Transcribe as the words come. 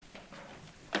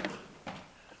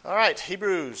All right,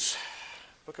 Hebrews,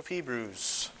 book of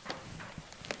Hebrews,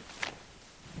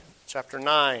 chapter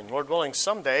 9. Lord willing,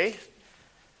 someday,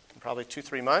 in probably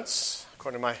 2-3 months,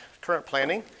 according to my current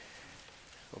planning,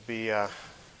 we'll be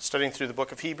studying through the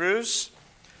book of Hebrews.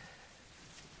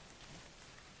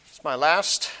 It's my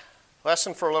last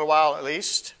lesson for a little while at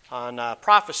least on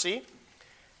prophecy,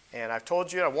 and I've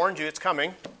told you, I warned you it's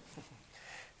coming.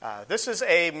 This is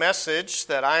a message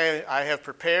that I have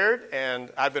prepared and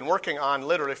I've been working on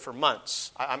literally for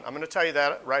months. I'm going to tell you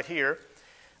that right here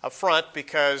up front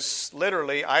because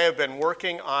literally I have been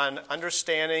working on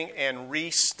understanding and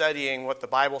restudying what the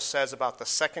Bible says about the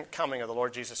second coming of the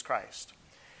Lord Jesus Christ.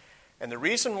 And the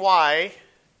reason why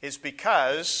is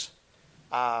because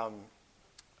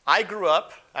I grew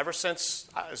up ever since,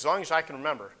 as long as I can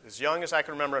remember, as young as I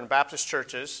can remember in Baptist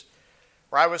churches,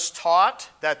 where I was taught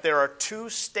that there are 2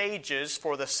 stages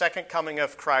for the second coming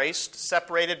of Christ,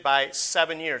 separated by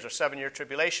 7 years, or 7-year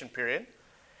tribulation period.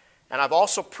 And I've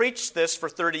also preached this for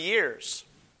 30 years.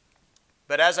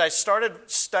 But as I started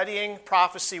studying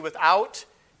prophecy without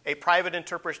a private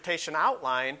interpretation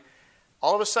outline,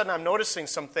 all of a sudden I'm noticing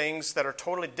some things that are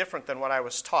totally different than what I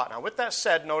was taught. Now with that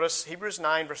said, notice Hebrews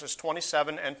 9 verses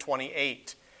 27 and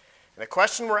 28. And the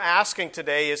question we're asking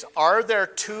today is, are there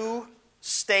 2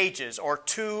 stages or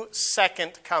 2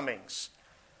 second comings?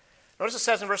 Notice it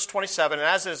says in verse 27, and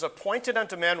as it is appointed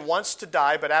unto men once to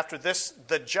die, but after this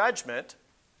the judgment,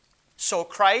 so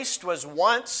Christ was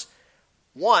once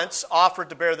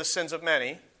offered to bear the sins of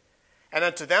many, and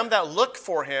unto them that look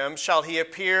for him shall he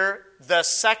appear the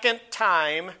second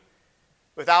time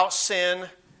without sin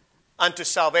unto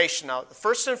salvation. Now,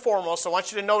 first and foremost, I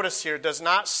want you to notice here, it does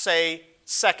not say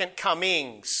second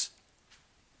comings.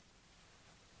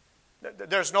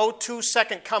 There's no 2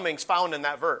 second comings found in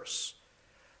that verse.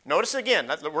 Notice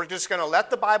again, we're just going to let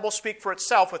the Bible speak for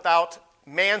itself without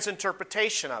man's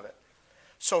interpretation of it.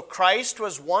 So Christ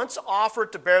was once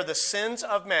offered to bear the sins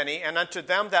of many, and unto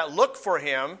them that look for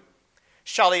him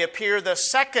shall he appear the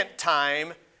second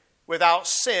time without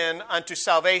sin unto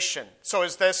salvation. So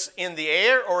is this in the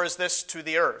air or is this to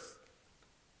the earth?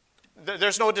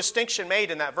 There's no distinction made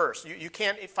in that verse. You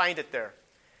can't find it there.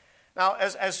 Now,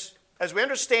 as we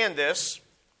understand this,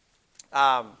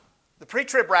 the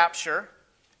pre-trib rapture,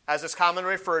 as it's commonly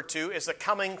referred to, is the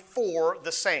coming for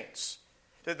the saints.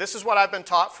 This is what I've been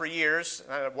taught for years,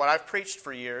 what I've preached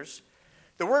for years.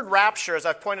 The word rapture, as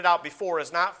I've pointed out before,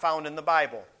 is not found in the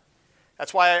Bible.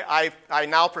 That's why I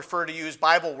now prefer to use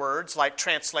Bible words like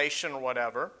translation or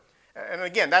whatever. And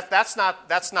again, that's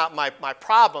not my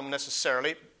problem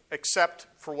necessarily, except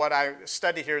for what I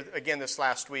studied here again this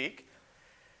last week.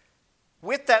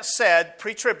 With that said,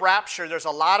 pre-trib rapture, there's a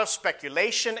lot of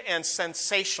speculation and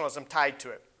sensationalism tied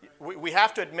to it. We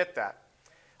have to admit that.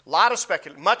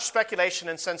 Much speculation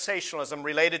and sensationalism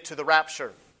related to the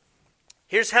rapture.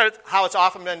 Here's how it's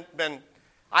often been,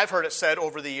 I've heard it said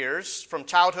over the years, from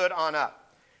childhood on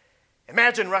up.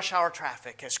 Imagine rush hour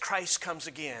traffic as Christ comes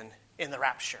again in the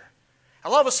rapture.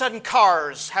 And all of a sudden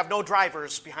cars have no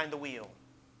drivers behind the wheel.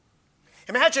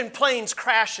 Imagine planes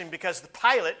crashing because the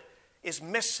pilot is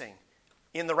missing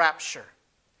in the rapture.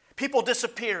 People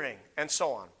disappearing, and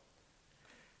so on.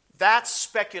 That's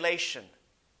speculation.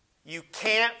 You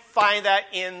can't find that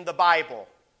in the Bible.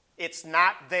 It's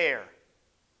not there.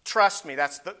 Trust me,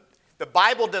 the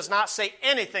Bible does not say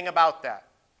anything about that.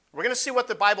 We're going to see what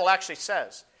the Bible actually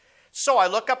says. So I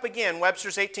look up again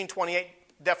Webster's 1828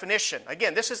 definition.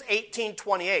 Again, this is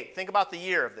 1828. Think about the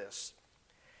year of this.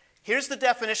 Here's the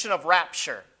definition of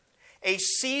rapture. A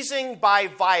seizing by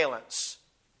violence.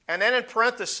 And then in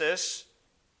parenthesis,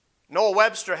 Noah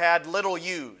Webster had little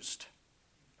used.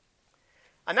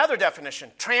 Another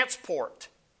definition, transport,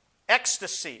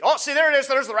 ecstasy. Oh, see, there it is.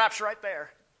 There's the rapture right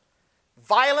there.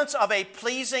 Violence of a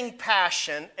pleasing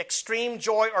passion, extreme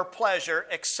joy or pleasure,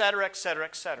 etc., etc.,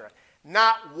 etc.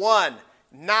 Not one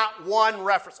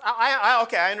reference.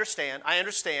 Okay, I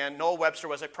understand. Noah Webster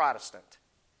was a Protestant.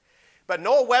 But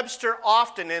Noah Webster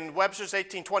often in Webster's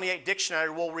 1828 dictionary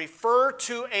will refer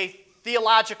to a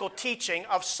theological teaching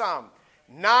of some.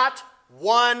 Not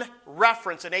one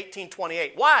reference in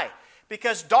 1828. Why?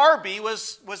 Because Darby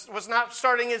was not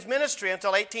starting his ministry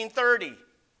until 1830.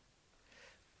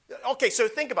 Okay, so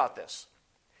think about this.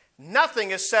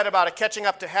 Nothing is said about a catching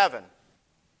up to heaven.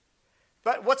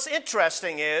 But what's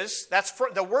interesting is,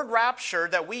 the word rapture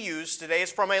that we use today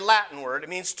is from a Latin word. It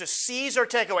means to seize or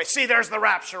take away. See, there's the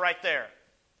rapture right there.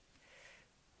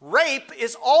 Rape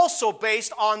is also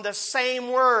based on the same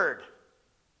word.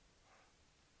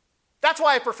 That's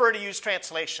why I prefer to use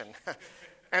translation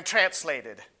and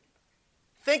translated.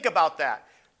 Think about that.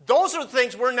 Those are the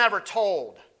things we're never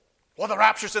told. Well, the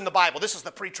rapture's in the Bible. This is the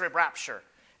pre-trib rapture.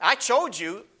 I showed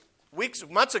you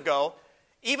months ago,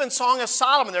 even Song of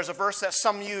Solomon, there's a verse that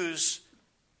some use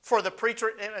for the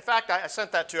pre-trib. In fact, I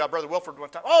sent that to Brother Wilford one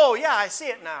time. Oh, yeah, I see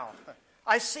it now.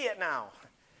 I see it now.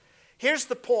 Here's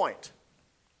the point.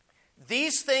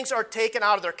 These things are taken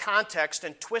out of their context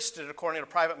and twisted according to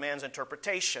private man's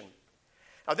interpretation.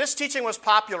 Now, this teaching was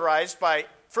popularized by,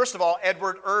 first of all,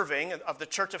 Edward Irving of the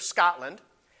Church of Scotland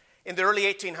in the early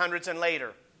 1800s and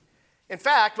later. In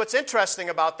fact, what's interesting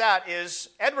about that is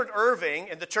Edward Irving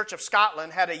in the Church of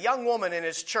Scotland had a young woman in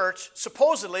his church,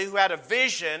 supposedly, who had a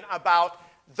vision about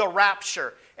the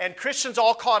rapture, and Christians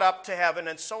all caught up to heaven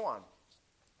and so on.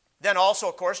 Then also,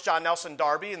 of course, John Nelson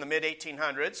Darby in the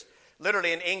mid-1800s,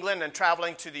 literally in England and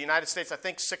traveling to the United States, I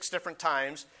think 6 different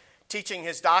times, teaching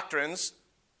his doctrines.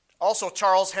 Also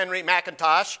Charles Henry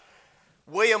Mackintosh.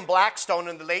 William Blackstone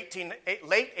in the late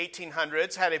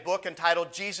 1800s had a book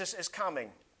entitled Jesus is Coming.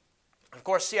 Of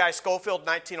course, C.I. Scofield,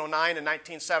 1909 and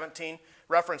 1917,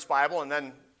 Reference Bible, and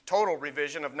then total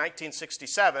revision of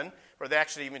 1967, where they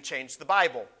actually even changed the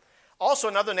Bible. Also,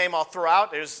 another name I'll throw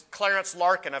out is Clarence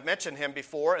Larkin. I've mentioned him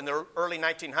before in the early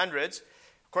 1900s.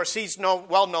 Of course, he's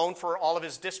well known for all of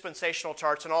his dispensational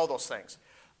charts and all those things.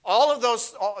 All of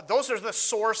those are the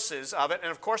sources of it.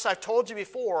 And of course, I've told you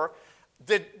before,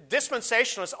 the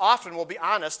dispensationalists often will be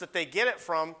honest that they get it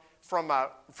from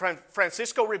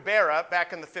Francisco Ribera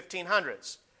back in the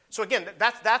 1500s. So again,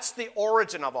 that's the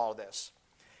origin of all this.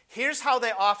 Here's how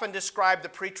they often describe the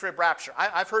pre-trib rapture.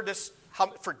 I've heard this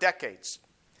for decades.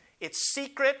 It's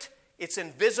secret, it's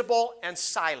invisible, and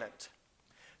silent.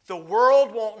 The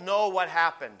world won't know what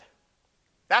happened.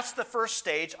 That's the first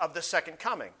stage of the second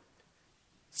coming.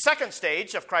 Second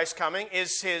stage of Christ's coming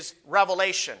is his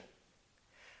revelation.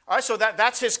 All right, so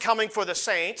that's his coming for the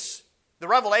saints. The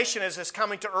revelation is his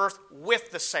coming to earth with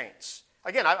the saints.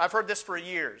 Again, I've heard this for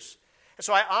years. And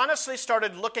so I honestly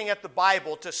started looking at the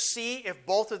Bible to see if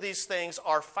both of these things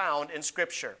are found in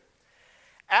Scripture.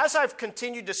 As I've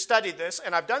continued to study this,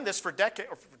 and I've done this for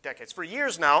for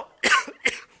years now,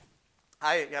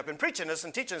 I have been preaching this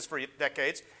and teaching this for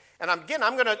decades, and I'm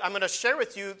going to share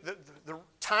with you the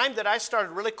time that I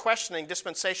started really questioning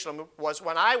dispensationalism was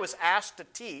when I was asked to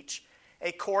teach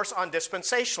a course on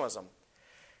dispensationalism.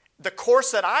 The course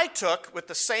that I took with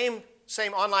the same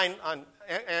online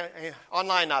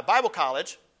Bible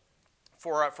college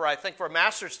for a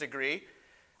master's degree,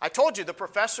 I told you the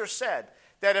professor said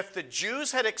that if the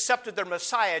Jews had accepted their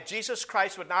Messiah, Jesus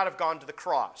Christ would not have gone to the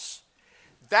cross.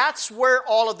 That's where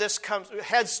all of this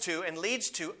heads to and leads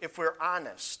to if we're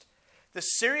honest. The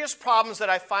serious problems that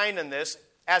I find in this,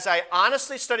 as I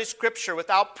honestly study Scripture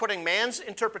without putting man's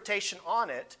interpretation on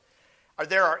it,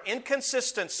 there are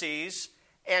inconsistencies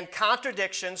and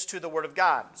contradictions to the Word of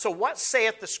God. So what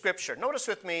saith the Scripture? Notice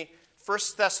with me 1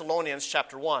 Thessalonians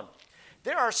chapter 1.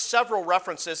 There are several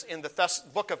references in the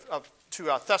book to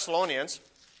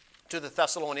the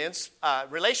Thessalonians,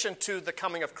 relation to the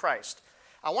coming of Christ.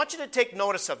 I want you to take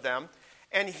notice of them,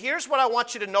 and here's what I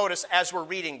want you to notice as we're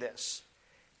reading this.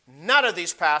 None of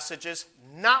these passages,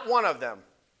 not one of them,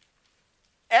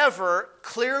 ever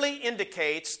clearly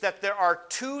indicates that there are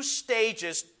 2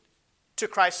 stages to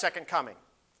Christ's second coming.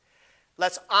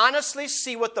 Let's honestly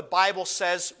see what the Bible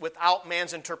says without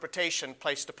man's interpretation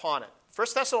placed upon it. 1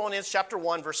 Thessalonians chapter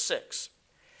 1, verse 6.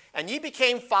 And ye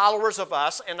became followers of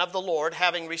us and of the Lord,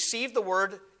 having received the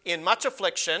word in much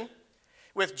affliction,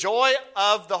 with joy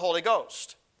of the Holy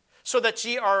Ghost, so that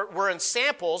ye were in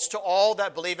samples to all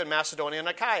that believe in Macedonia and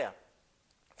Achaia.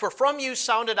 For from you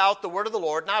sounded out the word of the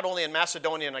Lord, not only in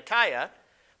Macedonia and Achaia,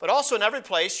 but also in every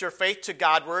place your faith to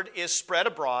Godward is spread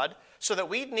abroad, so that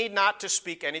we need not to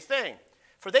speak anything.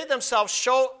 For they themselves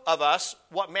show of us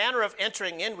what manner of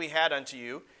entering in we had unto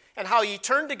you, and how ye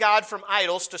turned to God from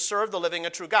idols to serve the living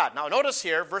and true God. Now notice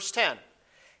here, verse 10.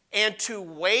 And to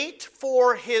wait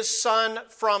for his Son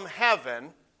from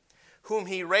heaven, whom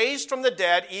he raised from the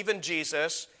dead, even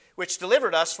Jesus, which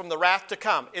delivered us from the wrath to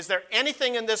come. Is there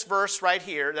anything in this verse right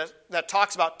here that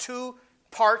talks about 2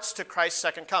 parts to Christ's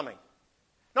second coming?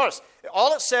 Notice,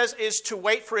 all it says is to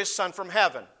wait for his Son from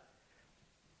heaven.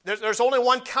 There's only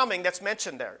one coming that's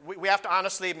mentioned there. We have to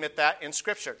honestly admit that in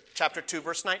Scripture. Chapter 2,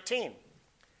 verse 19.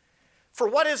 For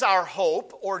what is our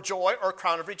hope or joy or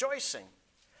crown of rejoicing?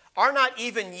 Are not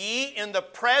even ye in the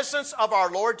presence of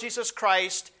our Lord Jesus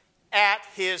Christ at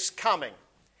his coming?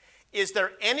 Is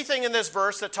there anything in this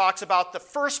verse that talks about the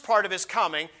first part of his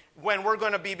coming when we're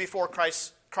going to be before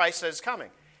Christ is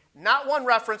coming? Not one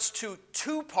reference to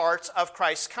 2 parts of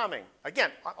Christ's coming.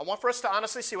 Again, I want for us to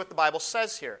honestly see what the Bible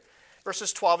says here.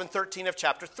 Verses 12 and 13 of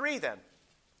chapter 3 then.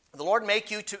 The Lord make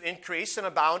you to increase and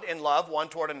abound in love one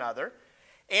toward another,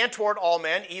 and toward all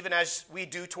men, even as we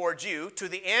do towards you, to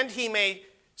the end he may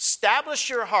establish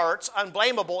your hearts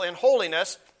unblameable in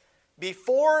holiness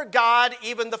before God,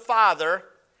 even the Father,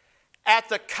 at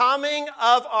the coming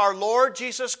of our Lord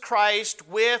Jesus Christ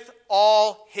with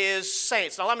all his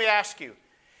saints. Now let me ask you,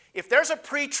 if there's a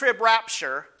pre-trib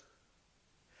rapture,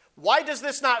 why does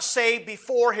this not say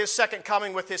before his second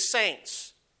coming with his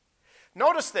saints?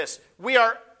 Notice this. We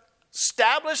are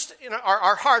established in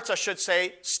our hearts, I should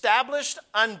say, established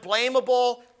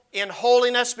unblameable in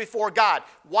holiness before God.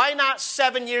 Why not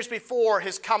 7 years before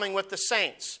his coming with the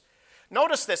saints?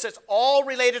 Notice this. It's all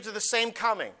related to the same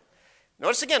coming.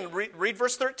 Notice again, read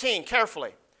verse 13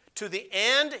 carefully. To the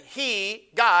end he,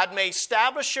 God, may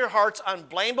establish your hearts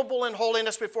unblameable in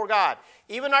holiness before God,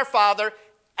 even our Father,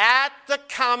 at the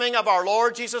coming of our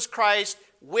Lord Jesus Christ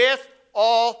with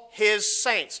all his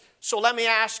saints. So let me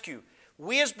ask you,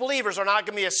 we as believers are not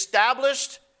going to be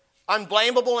established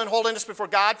unblameable in holiness before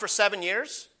God for 7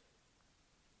 years?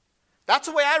 That's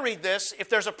the way I read this if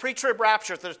there's a pre-trib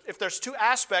rapture, if there's two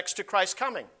aspects to Christ's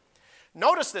coming.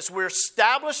 Notice this, we're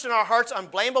established in our hearts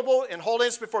unblameable in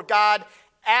holiness before God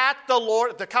at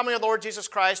the coming of the Lord Jesus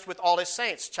Christ with all his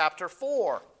saints. Chapter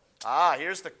 4.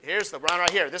 Here's the one right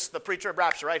here. This is the pre-trib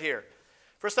rapture right here.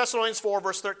 1 Thessalonians 4,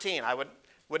 verse 13. I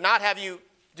would not have you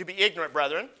to be ignorant,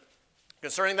 brethren,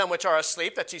 concerning them which are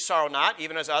asleep, that ye sorrow not,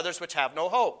 even as others which have no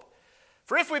hope.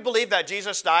 For if we believe that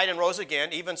Jesus died and rose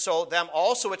again, even so them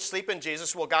also which sleep in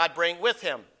Jesus will God bring with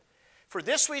him. For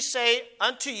this we say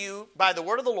unto you by the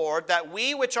word of the Lord, that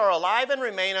we which are alive and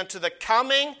remain unto the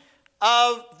coming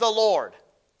of the Lord.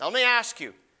 Now let me ask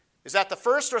you, is that the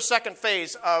first or second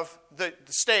phase of the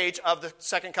stage of the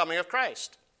second coming of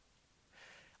Christ?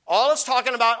 All it's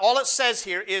talking about, all it says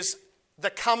here is the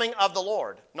coming of the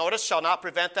Lord. Notice, shall not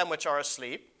prevent them which are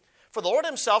asleep. For the Lord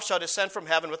himself shall descend from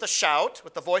heaven with a shout,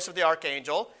 with the voice of the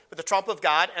archangel, with the trump of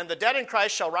God, and the dead in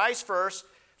Christ shall rise first,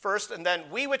 and then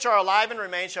we which are alive and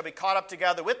remain shall be caught up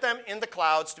together with them in the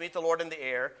clouds to meet the Lord in the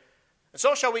air. And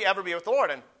so shall we ever be with the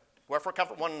Lord. And wherefore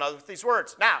comfort one another with these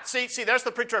words. Now, see, there's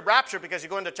the pre-trib rapture because you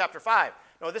go into chapter 5.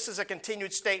 No, this is a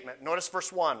continued statement. Notice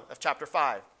verse 1 of chapter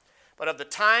 5. But of the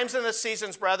times and the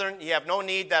seasons, brethren, ye have no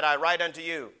need that I write unto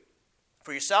you.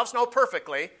 For yourselves know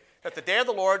perfectly that the day of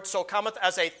the Lord so cometh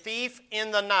as a thief in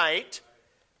the night.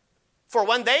 For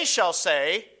when they shall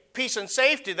say, peace and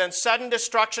safety, then sudden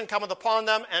destruction cometh upon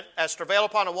them, and as travail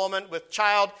upon a woman with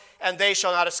child, and they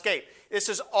shall not escape. This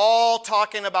is all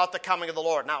talking about the coming of the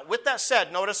Lord. Now, with that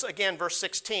said, notice again verse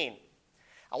 16.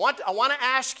 I want to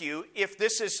ask you if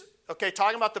this is,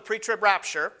 talking about the pre-trib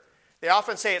rapture. They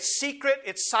often say it's secret,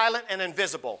 it's silent, and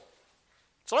invisible.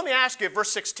 So let me ask you if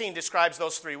verse 16 describes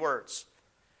those three words.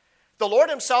 The Lord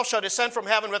himself shall descend from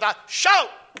heaven with a shout.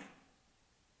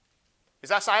 Is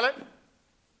that silent?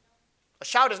 A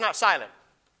shout is not silent.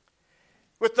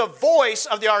 With the voice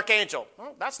of the archangel.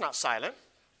 Well, that's not silent.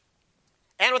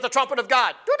 And with the trumpet of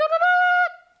God.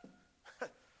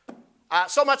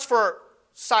 So much for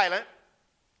silent,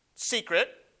 secret.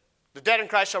 The dead in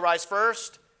Christ shall rise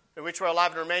first, in which we're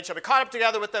alive and remain shall be caught up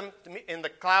together with them in the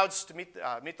clouds to meet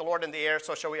the Lord in the air,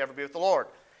 so shall we ever be with the Lord.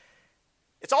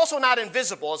 It's also not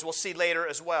invisible, as we'll see later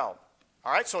as well.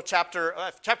 All right, so chapter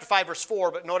 5, verse 4,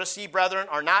 but notice ye, brethren,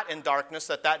 are not in darkness,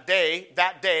 that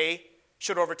day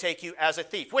should overtake you as a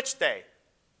thief. Which day?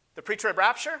 The pre-trib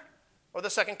rapture or the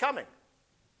second coming?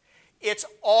 It's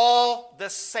all the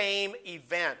same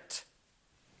event.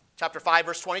 Chapter 5,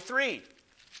 verse 23.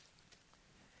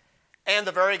 And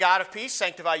the very God of peace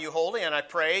sanctify you wholly, and I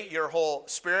pray your whole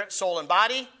spirit, soul, and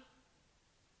body.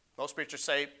 Most preachers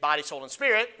say body, soul, and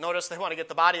spirit. Notice they want to get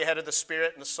the body ahead of the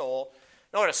spirit and the soul.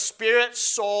 Notice, spirit,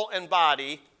 soul, and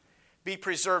body be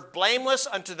preserved blameless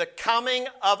unto the coming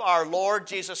of our Lord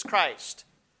Jesus Christ.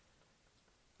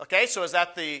 Okay, so is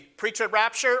that the pre-trib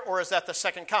rapture or is that the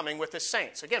second coming with his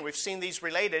saints? Again, we've seen these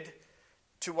related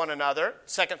to one another.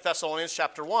 2 Thessalonians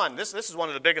chapter 1. This is one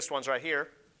of the biggest ones right here.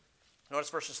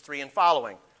 Notice verses 3 and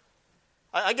following.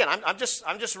 Again, I'm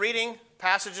just reading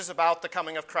passages about the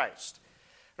coming of Christ.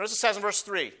 Notice it says in verse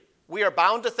 3, we are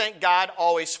bound to thank God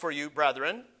always for you,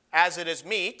 brethren, as it is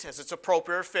meet, as it's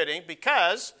appropriate or fitting,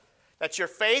 because that your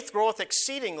faith groweth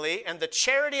exceedingly, and the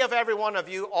charity of every one of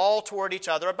you all toward each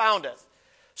other aboundeth,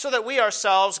 so that we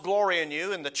ourselves glory in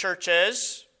you, in the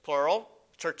churches, plural,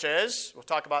 churches. We'll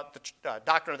talk about the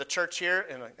doctrine of the church here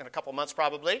in a couple months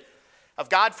probably, of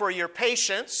God for your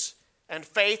patience and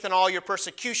faith in all your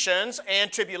persecutions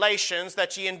and tribulations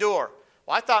that ye endure.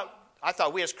 Well, I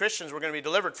thought we as Christians were going to be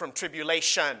delivered from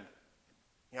tribulation.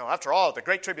 After all, the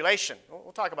great tribulation.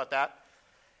 We'll talk about that.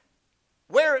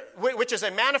 Which is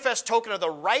a manifest token of the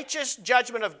righteous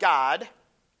judgment of God,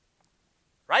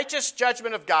 righteous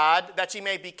judgment of God, that ye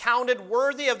may be counted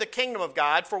worthy of the kingdom of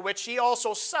God, for which ye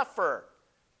also suffer.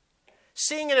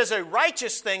 Seeing it is a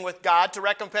righteous thing with God to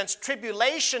recompense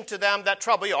tribulation to them that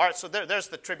trouble you. All right, so there's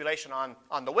the tribulation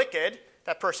on the wicked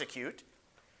that persecute.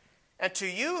 And to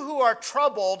you who are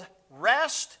troubled,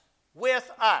 rest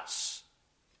with us.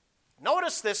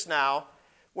 Notice this now.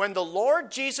 When the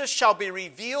Lord Jesus shall be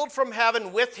revealed from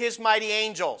heaven with his mighty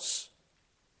angels.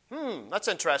 That's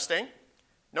interesting.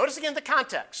 Notice again the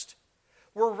context.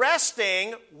 We're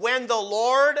resting when the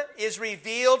Lord is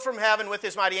revealed from heaven with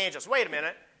his mighty angels. Wait a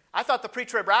minute. I thought the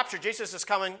pre-trib rapture, Jesus is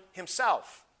coming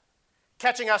himself,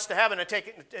 catching us to heaven and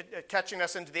catching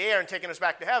us into the air and taking us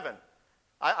back to heaven.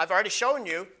 I've already shown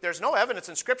you there's no evidence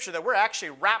in Scripture that we're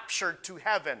actually raptured to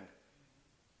heaven.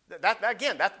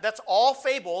 That's all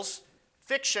fables,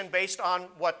 fiction based on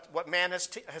what man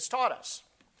has taught us.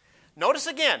 Notice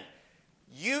again,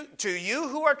 to you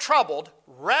who are troubled,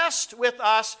 rest with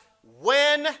us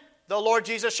when the Lord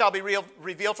Jesus shall be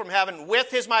revealed from heaven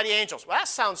with his mighty angels. Well, that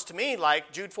sounds to me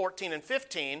like Jude 14 and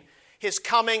 15, his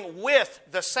coming with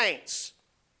the saints.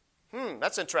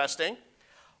 That's interesting.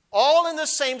 All in the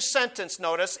same sentence,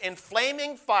 notice, in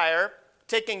flaming fire,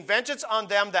 taking vengeance on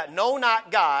them that know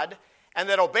not God, and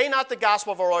that obey not the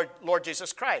gospel of our Lord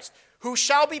Jesus Christ, who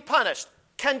shall be punished.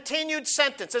 Continued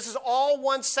sentence. This is all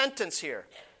one sentence here.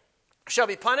 Shall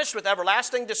be punished with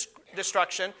everlasting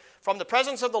destruction from the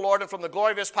presence of the Lord and from the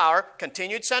glory of his power.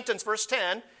 Continued sentence, verse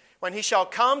 10. When he shall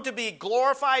come to be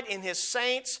glorified in his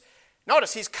saints.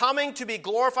 Notice, he's coming to be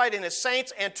glorified in his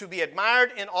saints and to be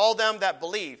admired in all them that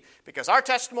believe. Because our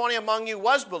testimony among you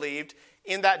was believed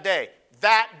in that day.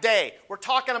 That day. We're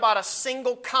talking about a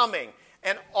single coming.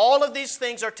 And all of these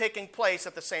things are taking place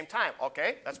at the same time.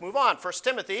 Okay, let's move on. 1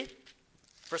 Timothy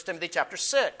chapter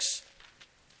 6.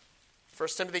 1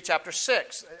 Timothy chapter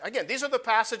 6. Again, these are the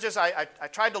passages I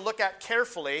tried to look at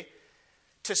carefully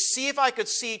to see if I could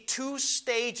see two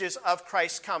stages of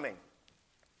Christ's coming.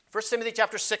 1 Timothy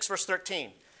chapter 6, verse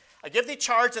 13. I give thee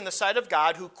charge in the sight of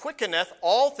God, who quickeneth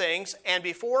all things, and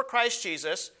before Christ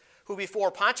Jesus, who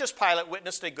before Pontius Pilate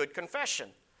witnessed a good confession,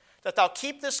 that thou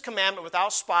keep this commandment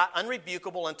without spot,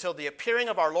 unrebukable, until the appearing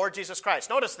of our Lord Jesus Christ.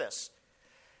 Notice this.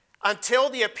 Until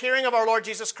the appearing of our Lord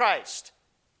Jesus Christ.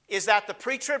 Is that the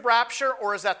pre-trib rapture,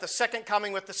 or is that the second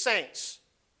coming with the saints?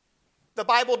 The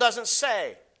Bible doesn't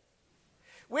say.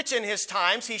 Which in his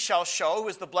times he shall show, who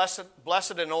is the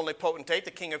blessed and only potentate,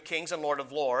 the King of kings and Lord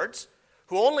of lords,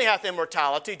 who only hath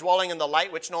immortality, dwelling in the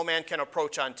light which no man can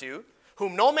approach unto,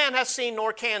 whom no man hath seen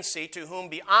nor can see, to whom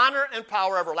be honor and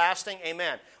power everlasting.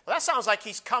 Amen. Well, that sounds like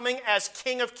he's coming as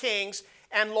King of kings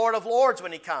and Lord of lords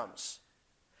when he comes.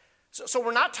 So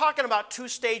we're not talking about two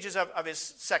stages of his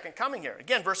second coming here.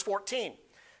 Again, verse 14.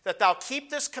 That thou keep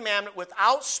this commandment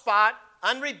without spot,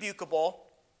 unrebukable,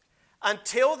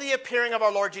 until the appearing of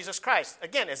our Lord Jesus Christ.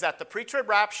 Again, is that the pre-trib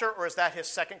rapture, or is that his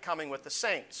second coming with the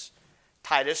saints?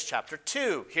 Titus chapter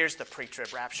 2. Here's the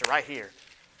pre-trib rapture right here.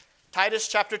 Titus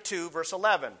chapter 2, verse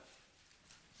 11.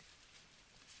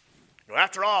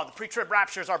 After all, the pre-trib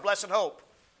rapture is our blessed hope.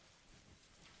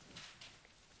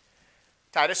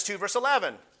 Titus 2, verse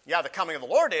 11. Yeah, the coming of the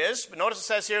Lord is, but notice it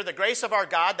says here, the grace of our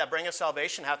God that bringeth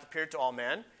salvation hath appeared to all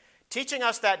men, teaching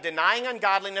us that denying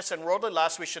ungodliness and worldly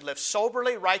lust, we should live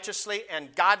soberly, righteously,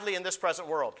 and godly in this present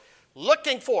world.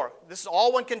 Looking for, this is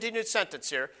all one continued sentence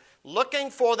here,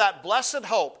 looking for that blessed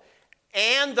hope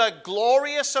and the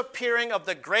glorious appearing of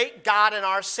the great God and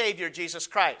our Savior, Jesus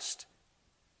Christ.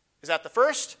 Is that the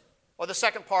first or the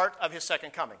second part of his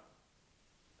second coming?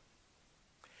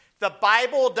 The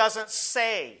Bible doesn't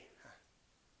say.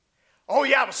 Oh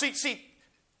yeah, but see,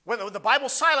 when the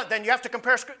Bible's silent, then you have to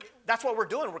compare Scripture. That's what we're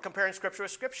doing. We're comparing Scripture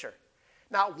with Scripture.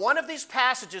 Now, one of these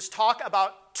passages talk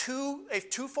about a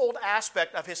twofold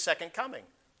aspect of his second coming.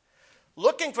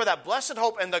 Looking for that blessed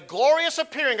hope and the glorious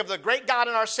appearing of the great God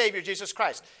and our Savior, Jesus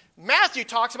Christ. Matthew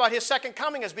talks about his second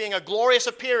coming as being a glorious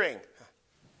appearing.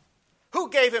 Who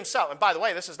gave himself? And by the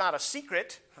way, this is not a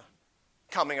secret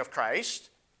coming of Christ.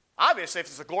 Obviously, if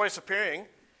it's a glorious appearing,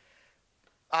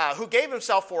 who gave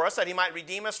himself for us that he might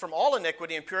redeem us from all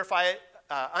iniquity and purify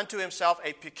unto himself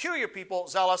a peculiar people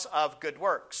zealous of good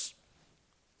works.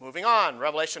 Moving on,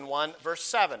 Revelation 1, verse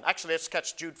 7. Actually, let's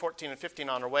catch Jude 14 and 15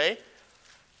 on our way.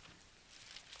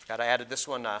 I added this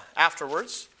one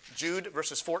afterwards. Jude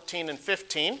verses 14 and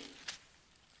 15.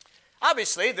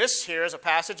 Obviously, this here is a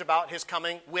passage about his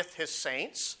coming with his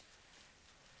saints.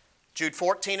 Jude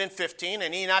 14 and 15.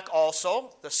 And Enoch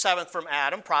also, the seventh from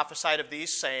Adam, prophesied of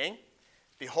these, saying,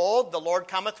 Behold, the Lord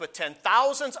cometh with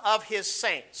 10,000s of his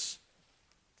saints.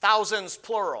 Thousands,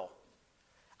 plural.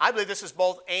 I believe this is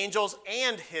both angels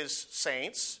and his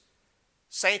saints.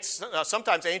 Saints,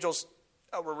 sometimes angels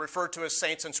were referred to as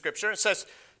saints in Scripture. It says,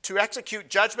 to execute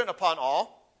judgment upon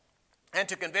all, and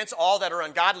to convince all that are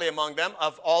ungodly among them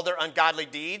of all their ungodly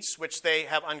deeds, which they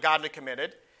have ungodly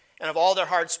committed, and of all their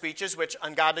hard speeches, which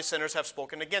ungodly sinners have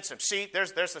spoken against him. See,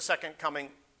 there's the second coming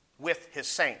with his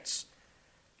saints.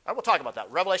 I will talk about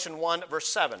that. Revelation 1, verse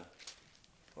 7.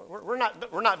 We're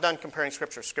not done comparing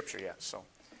Scripture to Scripture yet. So,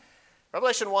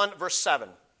 Revelation 1, verse 7.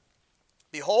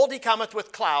 Behold, he cometh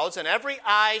with clouds, and every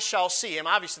eye shall see him.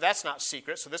 Obviously, that's not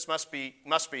secret, so this must be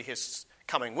his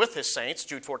coming with his saints,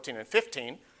 Jude 14 and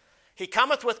 15. He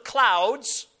cometh with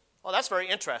clouds. Oh, that's very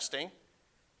interesting.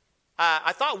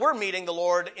 I thought we're meeting the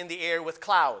Lord in the air with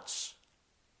clouds.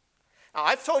 Now,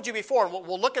 I've told you before, and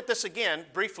we'll look at this again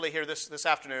briefly here this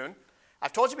afternoon.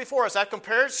 I've told you before, as I've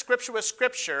compared Scripture with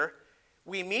Scripture,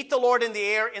 we meet the Lord in the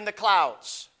air in the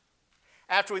clouds.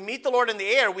 After we meet the Lord in the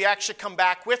air, we actually come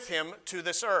back with him to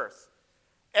this earth.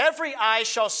 Every eye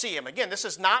shall see him. Again, this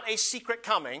is not a secret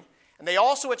coming. And they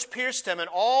also which pierced him, and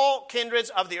all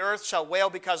kindreds of the earth shall wail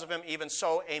because of him, even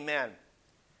so, amen.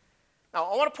 Now,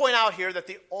 I want to point out here that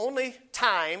the only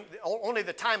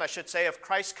the time, I should say, of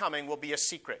Christ's coming will be a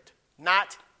secret,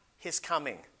 not his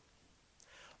coming.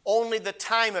 Only the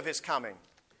time of his coming.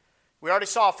 We already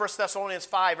saw 1 Thessalonians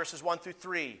 5, verses 1 through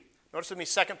 3. Notice with me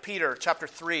 2 Peter chapter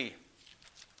 3.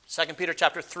 2 Peter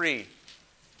chapter 3.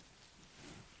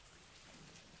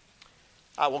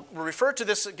 We'll refer to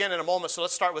this again in a moment, so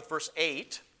let's start with verse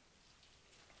 8.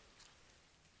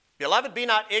 Beloved, be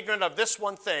not ignorant of this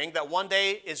one thing, that one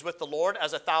day is with the Lord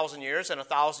as 1,000 years, and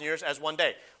 1,000 years as one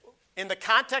day. In the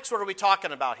context, what are we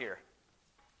talking about here?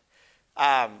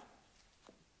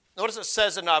 Notice it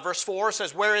says in verse 4, it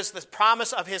says, where is the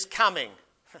promise of his coming?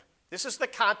 This is the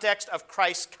context of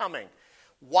Christ's coming.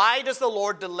 Why does the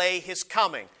Lord delay his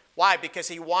coming? Why? Because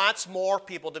he wants more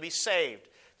people to be saved.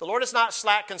 The Lord is not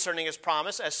slack concerning his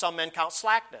promise, as some men count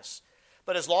slackness,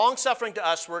 but is long-suffering to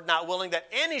usward, not willing that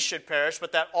any should perish,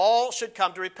 but that all should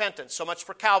come to repentance. So much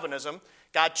for Calvinism,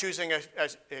 God choosing a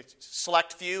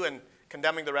select few and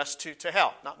condemning the rest to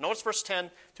hell. Now, notice verse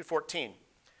 10 through 14.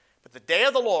 But the day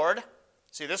of the Lord,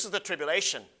 see, this is the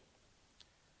tribulation.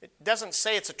 It doesn't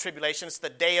say it's a tribulation, it's the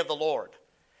day of the Lord.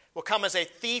 Will come as a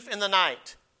thief in the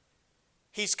night.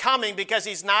 He's coming because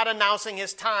he's not announcing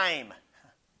his time.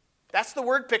 That's the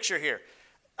word picture here.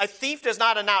 A thief does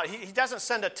not announce. He doesn't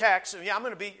send a text. Yeah, I'm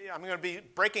going to be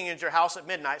breaking into your house at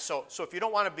midnight. So if you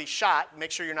don't want to be shot,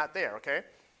 make sure you're not there. Okay.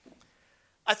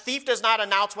 A thief does not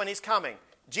announce when he's coming.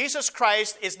 Jesus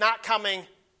Christ is not coming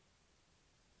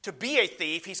to be a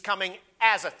thief. He's coming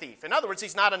as a thief. In other words,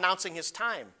 he's not announcing his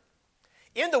time.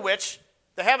 In the which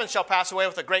the heavens shall pass away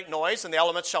with a great noise, and the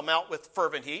elements shall melt with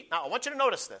fervent heat. Now, I want you to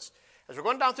notice this. As we're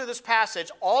going down through this passage,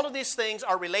 all of these things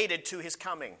are related to his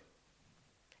coming.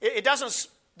 It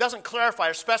doesn't clarify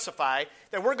or specify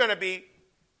that we're going to be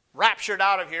raptured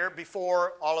out of here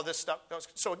before all of this stuff goes.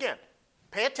 So again,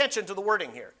 pay attention to the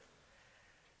wording here.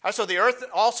 So the earth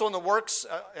also and the works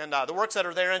that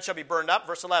are therein shall be burned up.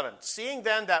 Verse 11. Seeing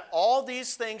then that all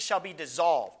these things shall be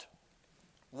dissolved,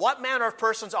 what manner of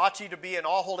persons ought ye to be in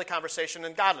all holy conversation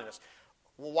and godliness?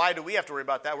 Well, why do we have to worry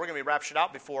about that? We're going to be raptured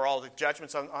out before all the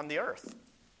judgments on the earth.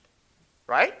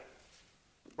 Right?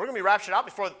 We're going to be raptured out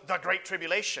before the Great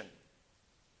Tribulation.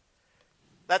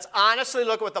 Let's honestly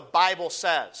look at what the Bible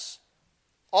says.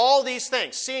 All these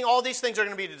things, seeing all these things are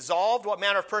going to be dissolved, what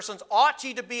manner of persons ought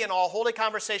ye to be in all holy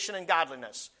conversation and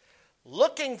godliness,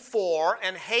 looking for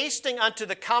and hasting unto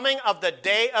the coming of the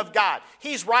day of God.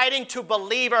 He's writing to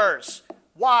believers.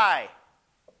 Why?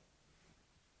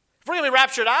 If we're going to be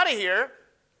raptured out of here,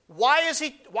 why is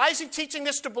he teaching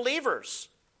this to believers?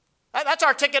 That's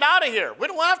our ticket out of here. We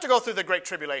don't have to go through the Great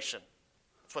Tribulation.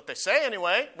 That's what they say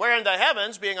anyway. Wherein the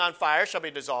heavens, being on fire, shall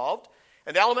be dissolved,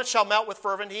 and the elements shall melt with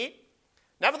fervent heat.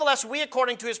 Nevertheless, we,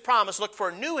 according to his promise, look for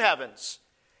new heavens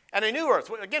and a new earth.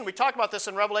 Again, we talked about this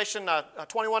in Revelation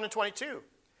 21 and 22.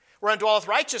 Wherein dwelleth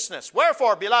righteousness.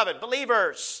 Wherefore, beloved,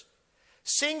 believers,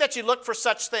 seeing that ye look for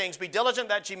such things, be diligent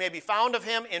that ye may be found of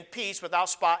him in peace, without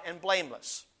spot and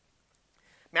blameless.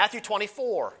 Matthew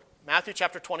 24. Matthew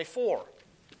chapter 24.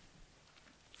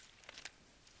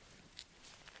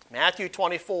 Matthew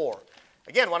 24.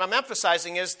 Again, what I'm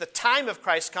emphasizing is the time of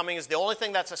Christ's coming is the only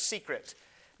thing that's a secret.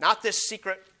 Not this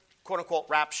secret, quote-unquote,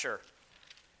 rapture.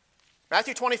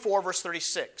 Matthew 24, verse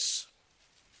 36.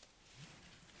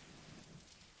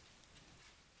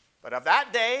 But of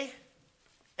that day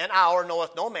and hour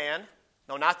knoweth no man,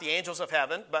 no, not the angels of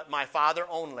heaven, but my Father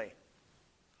only.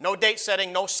 No date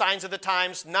setting, no signs of the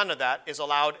times, none of that is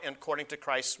allowed according to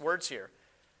Christ's words here.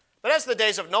 But as the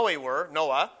days of Noah were,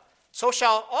 so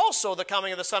shall also the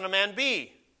coming of the Son of Man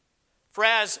be. For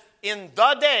as in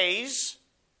the days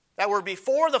that were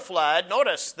before the flood,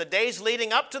 notice, the days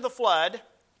leading up to the flood,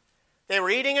 they were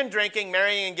eating and drinking,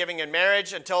 marrying and giving in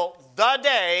marriage until the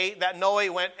day that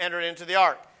Noah entered into the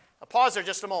ark. Now pause there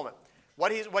just a moment.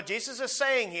 What Jesus is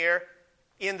saying here,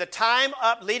 in the time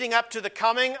leading up to the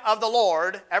coming of the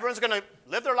Lord, everyone's going to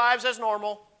live their lives as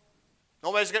normal.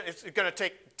 Nobody's going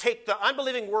to take the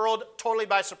unbelieving world totally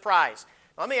by surprise.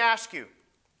 Now, let me ask you,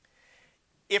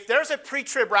 if there's a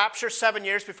pre-trib rapture 7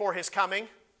 years before his coming,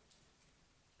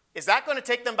 is that going to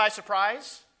take them by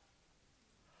surprise?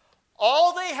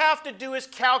 All they have to do is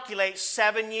calculate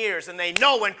 7 years, and they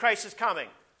know when Christ is coming.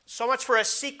 So much for a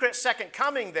secret second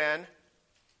coming then.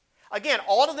 Again,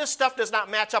 all of this stuff does not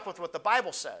match up with what the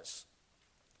Bible says.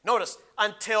 Notice,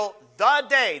 until the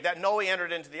day that Noah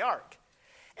entered into the ark,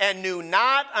 and knew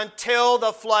not until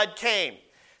the flood came.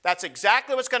 That's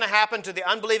exactly what's going to happen to the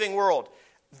unbelieving world.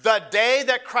 The day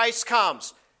that Christ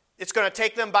comes, it's going to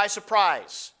take them by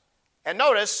surprise. And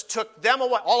notice, took them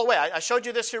away, all away. I showed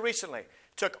you this here recently.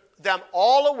 Took them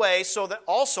all away so that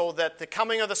also that the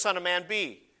coming of the Son of Man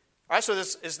be. All right, so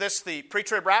is this the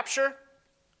pre-trib rapture?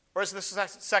 Or is this the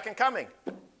second coming?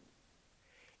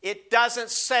 It doesn't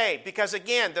say, because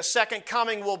again, the second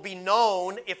coming will be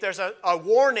known if there's a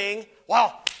warning.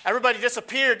 Wow, everybody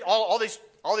disappeared. All these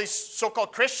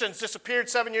so-called Christians disappeared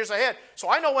 7 years ahead. So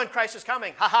I know when Christ is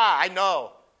coming. I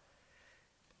know.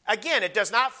 Again, it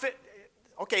does not fit.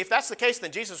 Okay, if that's the case,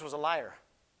 then Jesus was a liar.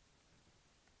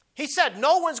 He said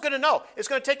no one's going to know. It's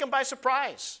going to take them by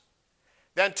surprise.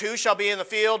 Then 2 shall be in the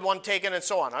field, 1 taken, and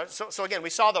so on. So again, we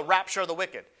saw the rapture of the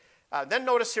wicked. Then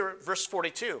notice here, verse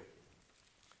 42.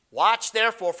 Watch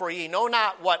therefore, for ye know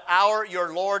not what hour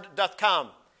your Lord doth come.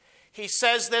 He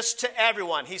says this to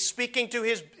everyone. He's speaking to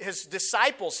his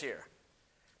disciples here.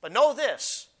 But know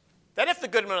this, that if the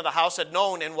goodman of the house had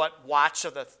known in what watch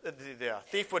of the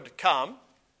thief would come,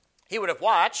 he would have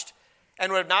watched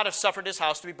and would not have suffered his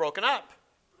house to be broken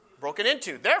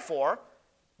into. Therefore,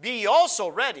 be ye also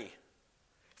ready,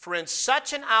 for in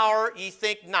such an hour ye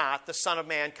think not the Son of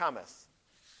Man cometh.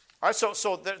 All right,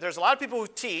 so there's a lot of people who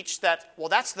teach that, well,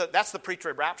 that's the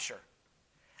pre-trib rapture.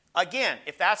 Again,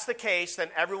 if that's the case, then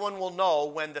everyone will know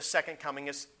when the second coming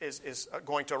is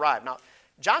going to arrive. Now,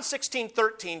 John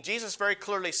 16:13, Jesus very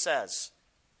clearly says,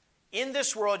 in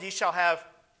this world ye shall have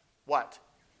what?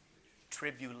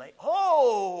 Tribulation.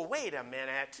 Oh, wait a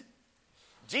minute.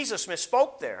 Jesus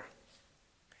misspoke there.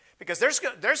 Because there's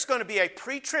going to be a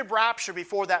pre-trib rapture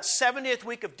before that 70th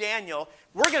week of Daniel.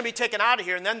 We're going to be taken out of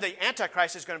here, and then the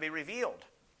Antichrist is going to be revealed.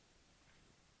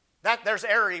 There's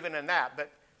error even in that.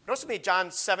 But notice with me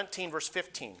John 17, verse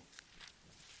 15.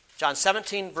 John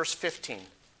 17, verse 15.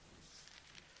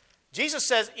 Jesus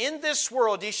says, in this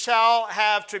world ye shall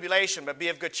have tribulation, but be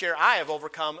of good cheer. I have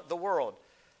overcome the world.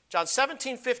 John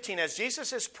 17, 15, as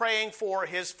Jesus is praying for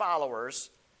his followers,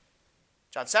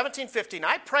 John 17, 15,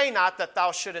 I pray not that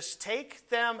thou shouldest take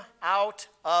them out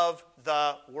of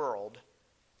the world,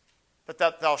 but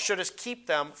that thou shouldest keep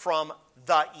them from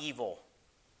the evil.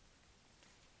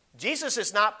 Jesus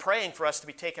is not praying for us to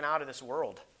be taken out of this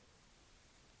world.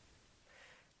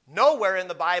 Nowhere in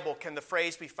the Bible can the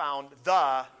phrase be found,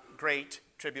 the Great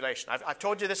Tribulation. I've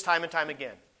told you this time and time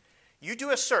again. You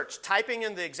do a search, typing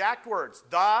in the exact words,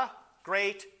 the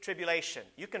Great Tribulation.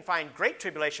 You can find Great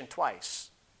Tribulation twice.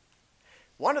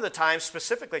 One of the times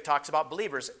specifically talks about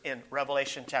believers in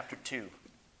Revelation chapter 2.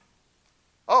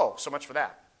 Oh, so much for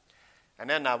that. And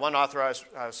then one author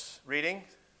I was reading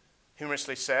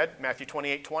humorously said, Matthew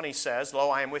 28:20 says,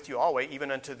 Lo, I am with you always, even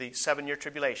unto the 7-year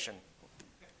tribulation.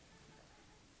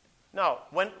 No,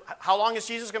 how long is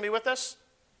Jesus going to be with us?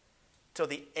 Till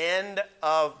the end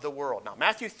of the world. Now,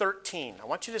 Matthew 13, I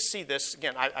want you to see this.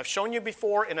 Again, I've shown you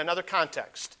before in another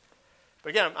context. But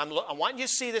again, I want you to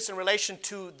see this in relation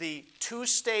to the 2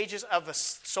 stages of the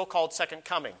so-called second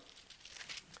coming.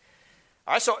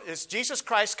 All right, so is Jesus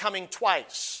Christ coming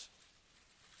twice?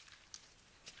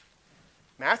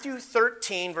 Matthew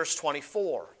 13, verse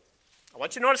 24. I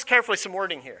want you to notice carefully some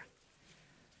wording here.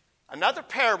 Another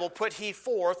parable put he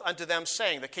forth unto them,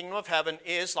 saying, the kingdom of heaven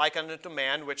is like unto a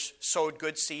man which sowed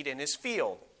good seed in his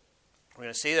field. We're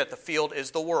going to see that the field is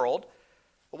the world.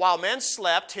 While men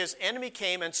slept, his enemy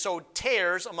came and sowed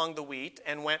tares among the wheat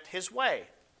and went his way.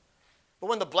 But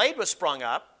when the blade was sprung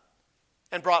up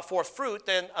and brought forth fruit,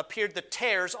 then appeared the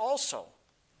tares also.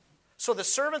 So the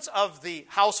servants of the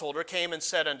householder came and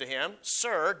said unto him,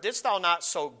 Sir, didst thou not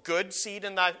sow good seed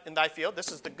in thy field? This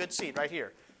is the good seed right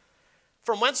here.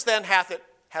 From whence then hath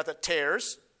it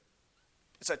tares?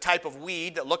 It's a type of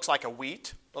weed that looks like a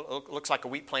wheat, looks like a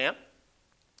wheat plant.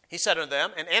 He said unto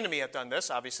them, an enemy hath done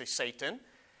this, obviously Satan.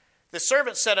 The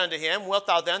servant said unto him, Wilt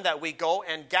thou then that we go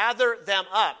and gather them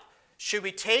up? Should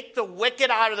we take the wicked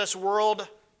out of this world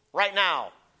right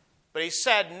now? But he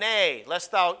said, Nay,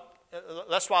 lest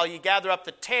while ye gather up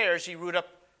the tares, ye root up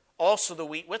also the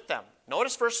wheat with them.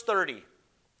 Notice verse 30.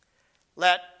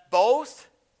 Let both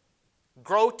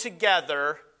grow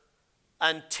together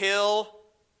until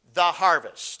the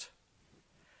harvest.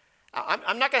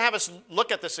 I'm not going to have us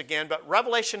look at this again, but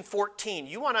Revelation 14,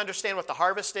 you want to understand what the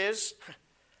harvest is?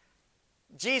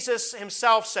 Jesus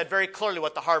himself said very clearly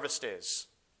what the harvest is.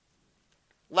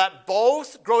 Let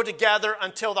both grow together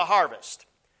until the harvest.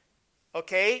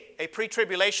 Okay, a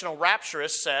pre-tribulational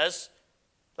rapturist says,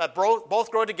 let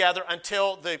both grow together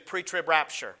until the pre-trib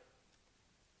rapture.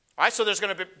 All right, so there's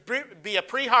going to be a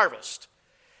pre-harvest.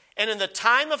 And in the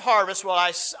time of harvest,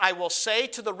 I will say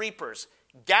to the reapers,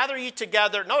 gather ye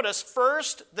together, notice,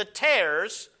 first the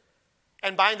tares,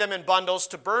 and bind them in bundles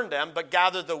to burn them, but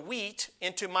gather the wheat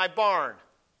into my barn.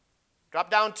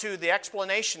 Drop down to the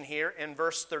explanation here in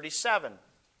verse 37.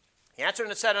 He answered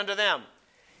and said unto them,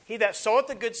 He that soweth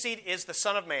the good seed is the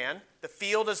Son of Man. The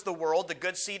field is the world. The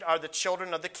good seed are the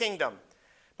children of the kingdom.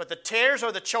 But the tares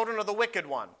are the children of the wicked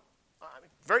one.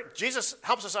 Jesus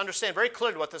helps us understand very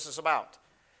clearly what this is about.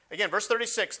 Again, verse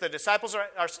 36, the disciples are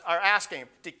asking,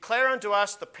 Declare unto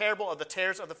us the parable of the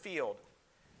tares of the field.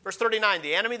 Verse 39,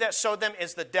 the enemy that sowed them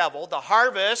is the devil. The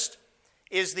harvest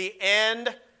is the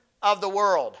end of the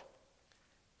world.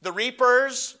 The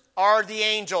reapers are the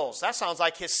angels. That sounds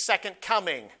like his second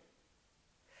coming.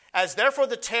 As therefore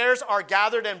the tares are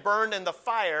gathered and burned in the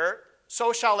fire,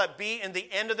 so shall it be in the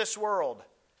end of this world.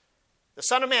 The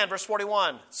Son of Man, verse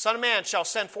 41, the Son of Man shall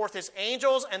send forth his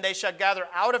angels, and they shall gather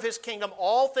out of his kingdom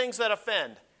all things that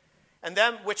offend, and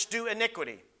them which do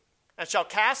iniquity, and shall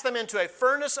cast them into a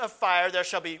furnace of fire. There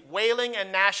shall be wailing and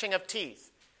gnashing of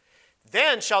teeth.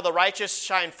 Then shall the righteous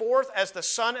shine forth as the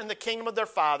sun in the kingdom of their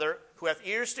Father. Who hath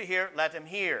ears to hear, let him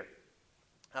hear.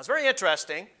 Now it's very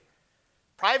interesting.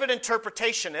 Private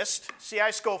interpretationist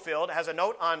C.I. Scofield has a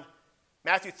note on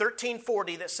Matthew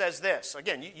 13:40 that says this.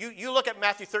 Again, you look at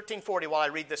Matthew 13:40 while I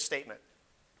read this statement.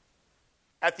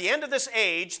 At the end of this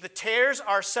age, the tares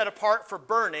are set apart for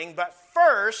burning, but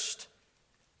first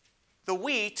the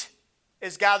wheat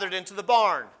is gathered into the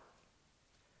barn.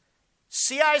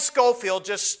 C.I. Scofield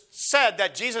just said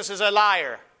that Jesus is a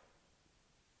liar.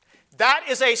 That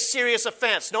is a serious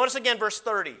offense. Notice again verse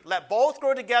 30. Let both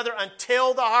grow together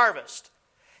until the harvest.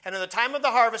 And in the time of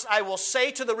the harvest, I will say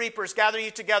to the reapers, gather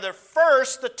ye together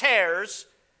first the tares,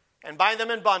 and bind them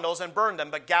in bundles, and burn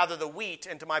them, but gather the wheat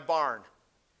into my barn.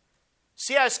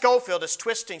 C.I. Scofield is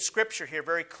twisting Scripture here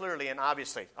very clearly and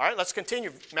obviously. All right, let's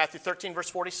continue. Matthew 13,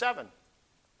 verse 47.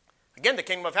 Again, the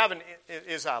kingdom of heaven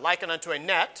is likened unto a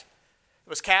net. It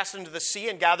was cast into the sea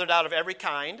and gathered out of every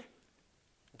kind.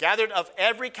 Gathered of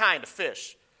every kind of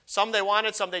fish. Some they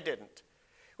wanted, some they didn't.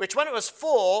 Which when it was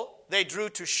full, they drew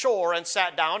to shore and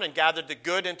sat down and gathered the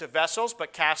good into vessels,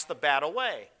 but cast the bad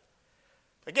away.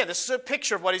 Again, this is a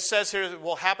picture of what he says here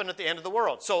will happen at the end of the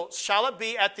world. So shall it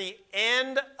be at the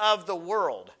end of the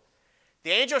world. The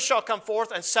angel shall come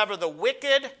forth and sever the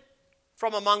wicked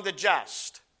from among the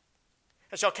just,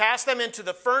 and shall cast them into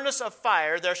the furnace of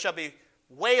fire. There shall be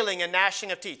wailing and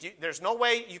gnashing of teeth. There's no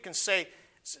way you can see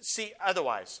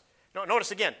otherwise. No,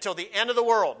 notice again, till the end of the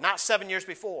world, not 7 years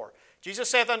before. Jesus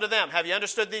saith unto them, Have you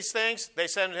understood these things? They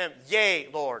said unto him, Yea,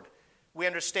 Lord, we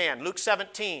understand. Luke chapter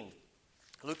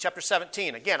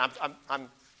 17. Again,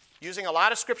 I'm using a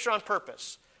lot of Scripture on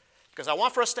purpose because I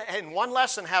want for us to, in one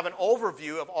lesson, have an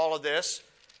overview of all of this.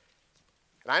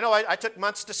 And I know I took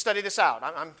months to study this out.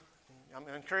 I'm going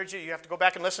to encourage you, you have to go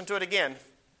back and listen to it again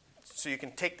so you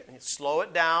can slow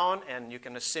it down and you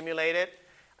can assimilate it.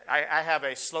 I have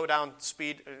a slow down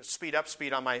speed up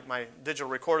speed on my digital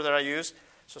recorder that I use.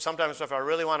 So sometimes if I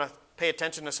really want to pay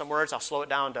attention to some words, I'll slow it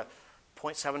down to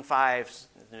 0.75.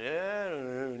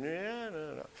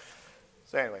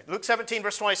 So anyway, Luke 17,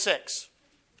 verse 26.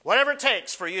 Whatever it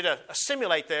takes for you to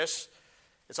assimilate this,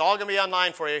 it's all going to be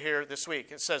online for you here this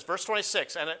week. It says, verse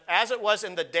 26, and as it was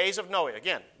in the days of Noah,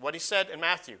 again, what he said in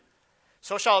Matthew,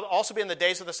 so shall it also be in the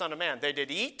days of the Son of Man. They did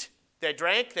eat, they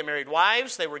drank, they married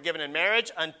wives, they were given in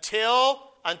marriage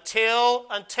until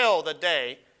the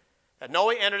day that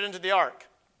Noah entered into the ark.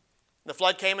 The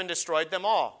flood came and destroyed them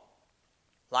all.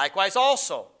 Likewise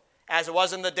also, as it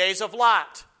was in the days of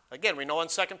Lot. Again, we know in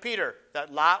 2 Peter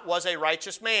that Lot was a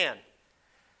righteous man.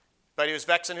 But he was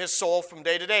vexing his soul from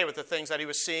day to day with the things that he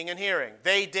was seeing and hearing.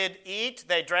 They did eat,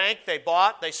 they drank, they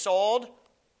bought, they sold,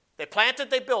 they planted,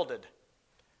 they builded.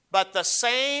 But the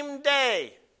same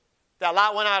day that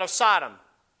Lot went out of Sodom,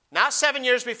 not 7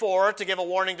 years before to give a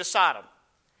warning to Sodom,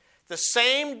 The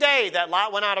same day that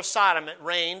Lot went out of Sodom, it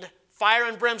rained fire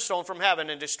and brimstone from heaven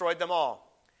and destroyed them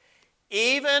all.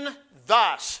 Even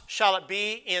thus shall it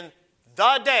be in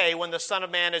the day when the Son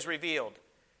of Man is revealed.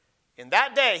 In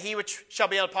that day, he which shall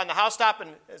be upon the housetop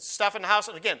and stuff in the house.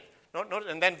 And again,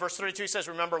 and then verse 32 says,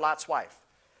 remember Lot's wife.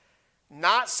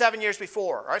 Not 7 years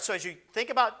before. All right, so as you think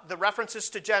about the references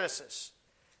to Genesis,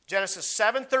 Genesis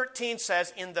 7:13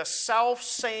 says, in the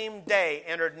self-same day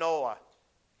entered Noah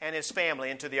and his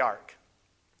family into the ark.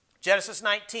 Genesis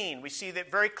 19, we see that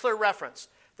very clear reference.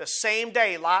 The same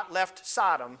day Lot left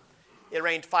Sodom, it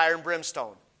rained fire and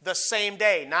brimstone. The same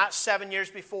day, not 7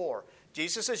 years before.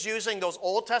 Jesus is using those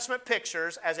Old Testament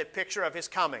pictures as a picture of his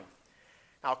coming.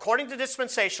 Now, according to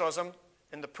dispensationalism,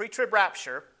 in the pre-trib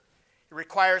rapture, it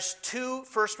requires two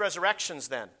first resurrections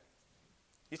then.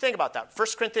 You think about that. 1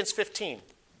 Corinthians 15.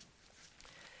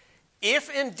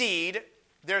 If indeed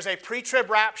there's a pre-trib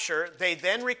rapture, they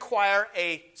then require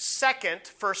a second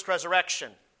first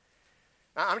resurrection.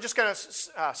 Now, I'm just going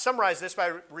to summarize this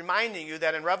by reminding you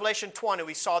that in Revelation 20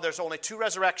 we saw there's only two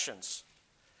resurrections.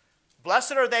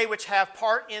 Blessed are they which have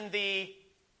part in the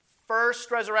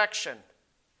first resurrection,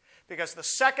 because the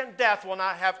second death will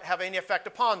not have any effect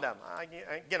upon them.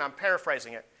 Again, I'm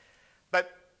paraphrasing it. But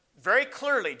very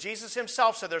clearly, Jesus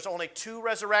himself said there's only two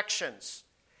resurrections.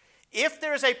 If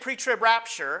there's a pre-trib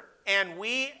rapture, and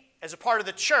we, as a part of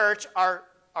the church, are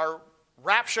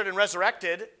raptured and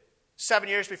resurrected 7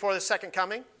 years before the second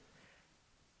coming,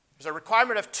 there's a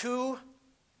requirement of two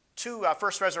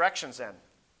first resurrections then.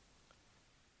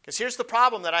 Because here's the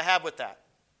problem that I have with that.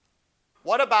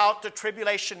 What about the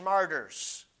tribulation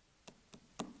martyrs?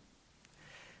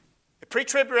 The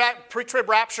pre-trib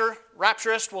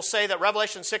rapturist will say that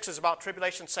Revelation 6 is about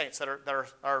tribulation saints that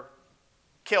are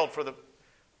killed for the...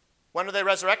 When are they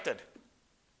resurrected?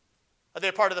 Are they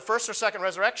a part of the first or second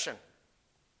resurrection?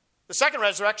 The second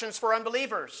resurrection is for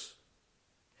unbelievers.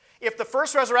 If the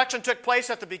first resurrection took place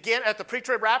at the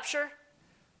pre-trib rapture,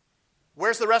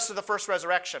 where's the rest of the first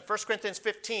resurrection? 1 Corinthians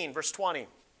 15, verse 20.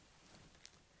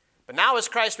 But now is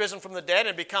Christ risen from the dead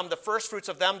and become the firstfruits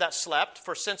of them that slept.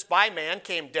 For since by man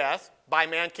came death, by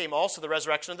man came also the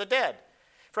resurrection of the dead.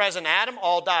 For as in Adam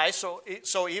all die, so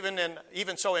even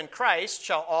so in Christ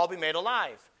shall all be made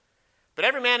alive. But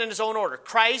every man in his own order.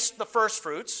 Christ the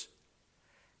firstfruits.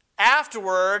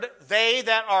 Afterward, they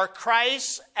that are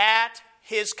Christ at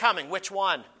his coming. Which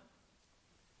one?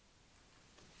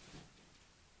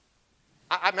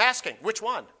 I'm asking, which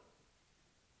one?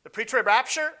 The pre-trib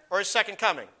rapture or his second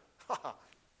coming?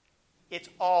 It's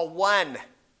all one.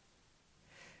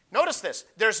 Notice this.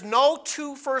 There's no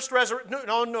two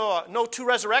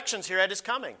resurrections here at his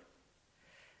coming.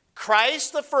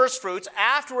 Christ the firstfruits,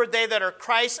 afterward they that are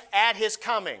Christ at his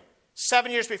coming. 7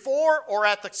 years before or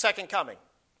at the second coming.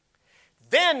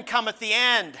 Then cometh the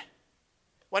end,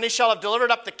 when he shall have delivered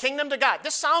up the kingdom to God.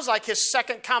 This sounds like his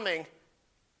second coming.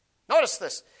 Notice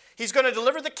this. He's going to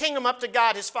deliver the kingdom up to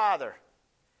God his Father.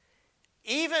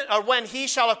 When he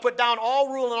shall have put down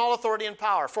all rule and all authority and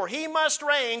power. For he must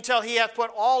reign till he hath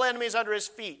put all enemies under his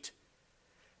feet.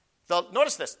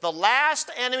 Notice this. The last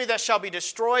enemy that shall be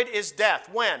destroyed is death.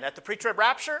 When? At the pre-trib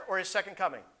rapture or his second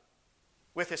coming?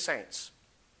 With his saints.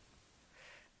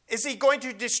 Is he going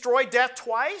to destroy death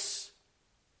twice?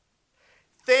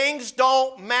 Things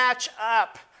don't match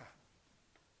up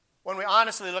when we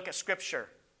honestly look at Scripture.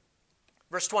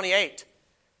 Verse 28.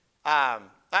 At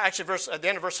the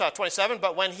end of verse 27,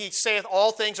 but when he saith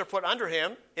all things are put under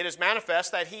him, it is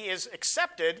manifest that he is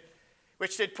accepted,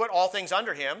 which did put all things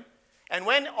under him. And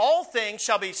when all things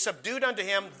shall be subdued unto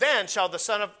him, then shall the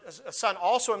Son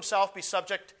also himself be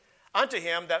subject unto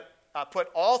him that put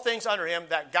all things under him,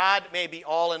 that God may be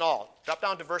all in all. Drop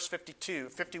down to verse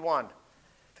 51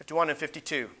 and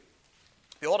 52.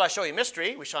 Behold, I show you a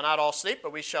mystery. We shall not all sleep,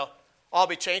 but we shall all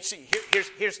be changed. See,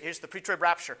 here's the pre-trib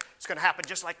rapture. It's going to happen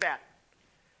just like that.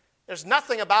 There's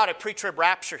nothing about a pre-trib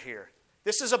rapture here.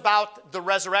 This is about the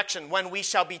resurrection, when we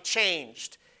shall be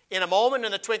changed. In a moment,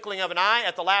 in the twinkling of an eye,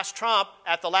 at the last trump,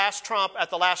 at the last trump, at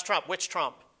the last trump. Which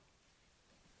trump?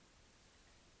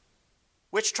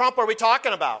 Which trump are we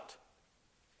talking about?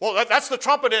 Well, that's the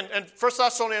trumpet in 1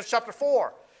 Thessalonians chapter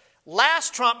 4.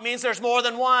 Last trump means there's more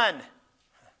than one.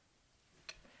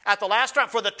 At the last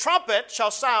trump, for the trumpet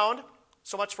shall sound,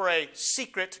 so much for a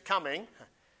secret coming.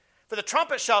 For the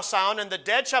trumpet shall sound, and the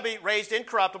dead shall be raised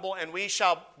incorruptible, and we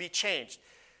shall be changed.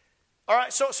 All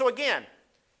right, so again,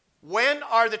 when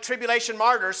are the tribulation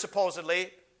martyrs supposedly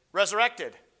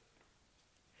resurrected?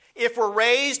 If we're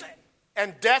raised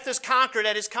and death is conquered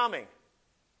at his coming.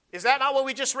 Is that not what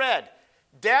we just read?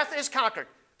 Death is conquered.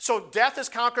 So death is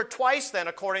conquered twice then,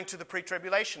 according to the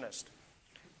pre-tribulationist.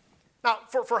 Now,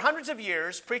 for hundreds of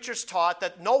years, preachers taught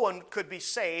that no one could be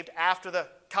saved after the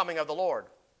coming of the Lord.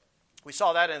 We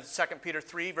saw that in 2 Peter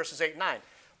 3, verses 8 and 9.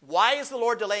 Why is the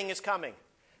Lord delaying his coming?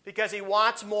 Because he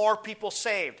wants more people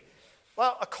saved.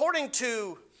 Well, according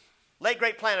to Late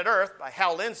Great Planet Earth by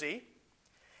Hal Lindsey,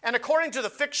 and according to the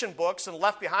fiction books and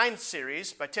Left Behind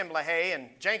series by Tim LaHaye and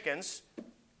Jenkins,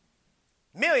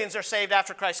 millions are saved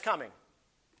after Christ's coming.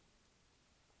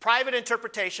 Private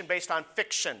interpretation based on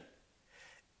fiction.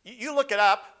 You look it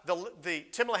up, the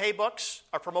Tim LaHaye books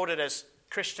are promoted as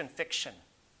Christian fiction.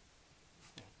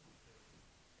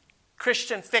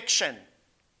 Christian fiction.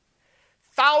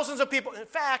 Thousands of people. In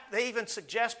fact, they even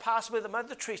suggest possibly that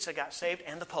Mother Teresa got saved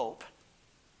and the Pope.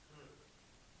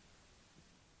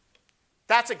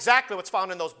 That's exactly what's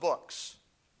found in those books.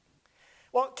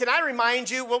 Well, can I remind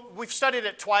you, we've studied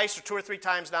it twice or two or three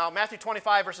times now. Matthew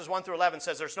 25, verses 1 through 11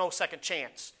 says there's no second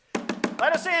chance.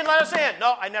 Let us in, let us in.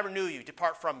 No, I never knew you.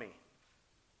 Depart from me.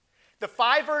 The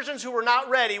 5 virgins who were not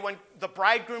ready when the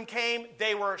bridegroom came,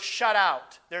 they were shut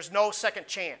out. There's no second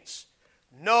chance.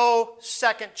 No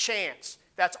second chance.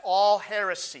 That's all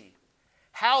heresy.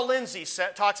 Hal Lindsey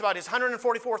talks about his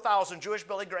 144,000 Jewish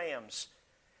Billy Grahams.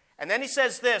 And then he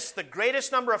says this, the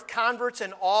greatest number of converts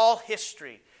in all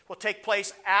history will take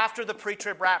place after the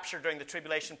pre-trib rapture during the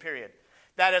tribulation period.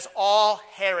 That is all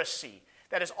heresy.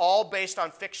 That is all based on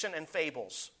fiction and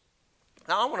fables.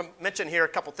 Now I want to mention here a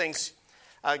couple things.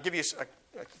 Give you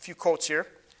a few quotes here.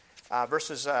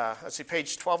 Verses, let's see,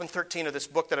 page 12 and 13 of this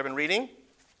book that I've been reading.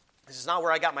 This is not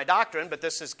where I got my doctrine, but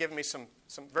this has given me some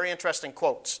very interesting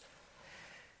quotes.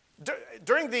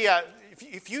 During the,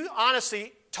 if you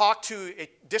honestly talk to a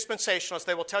dispensationalist,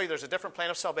 they will tell you there's a different plan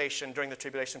of salvation during the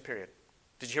tribulation period.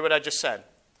 Did you hear what I just said?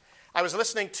 I was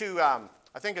listening to,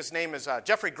 I think his name is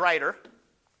Jeffrey Grider.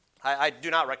 I do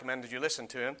not recommend that you listen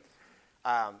to him.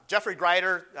 Jeffrey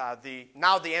Grider,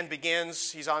 Now the End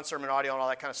Begins, he's on Sermon Audio and all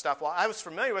that kind of stuff. Well, I was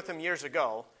familiar with him years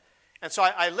ago, and so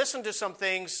I listened to some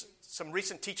things, some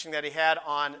recent teaching that he had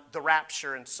on the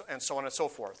rapture and so on and so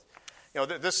forth. You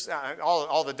know,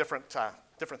 all the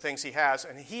different things he has,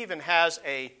 and he even has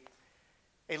a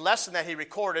lesson that he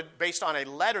recorded based on a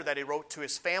letter that he wrote to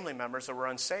his family members that were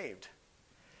unsaved.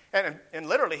 And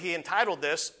literally, he entitled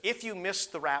this, If You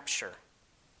Missed the Rapture,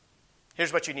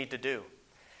 Here's What You Need to Do.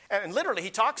 And literally, he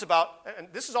talks about, and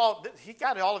this is all, he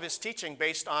got all of his teaching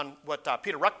based on what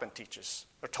Peter Ruckman teaches,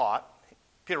 or taught.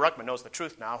 Peter Ruckman knows the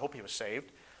truth now. I hope he was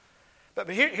saved. But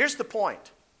here's the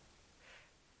point.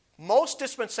 Most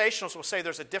dispensationalists will say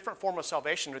there's a different form of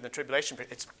salvation during the tribulation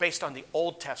period. It's based on the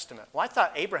Old Testament. Well, I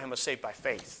thought Abraham was saved by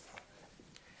faith.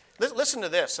 Listen to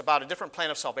this about a different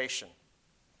plan of salvation.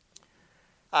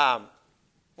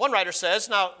 One writer says,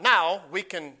 now we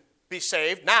can be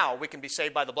saved. Now we can be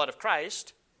saved by the blood of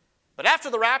Christ. But after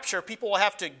the rapture, people will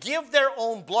have to give their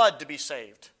own blood to be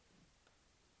saved.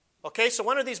 Okay, so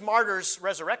when are these martyrs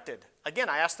resurrected? Again,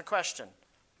 I ask the question.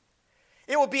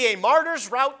 It will be a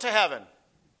martyr's route to heaven.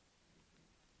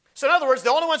 So in other words, the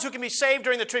only ones who can be saved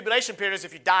during the tribulation period is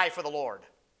if you die for the Lord.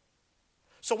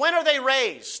 So when are they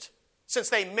raised? Since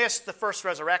they missed the first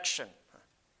resurrection.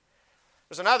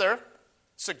 There's another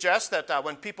suggests that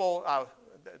when people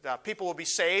will be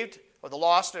saved or the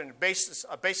lost on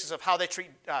a basis of how they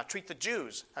treat the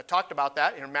Jews. I talked about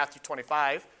that in Matthew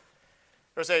 25.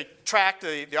 There's a tract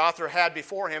the author had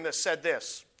before him that said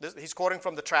this. He's quoting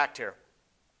from the tract here.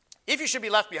 If you should be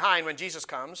left behind when Jesus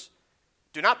comes,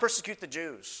 do not persecute the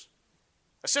Jews.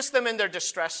 Assist them in their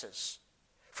distresses.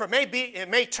 For it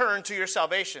may turn to your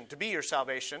salvation, to be your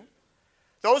salvation.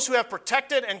 Those who have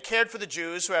protected and cared for the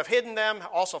Jews, who have hidden them,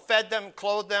 also fed them,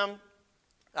 clothed them,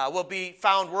 will be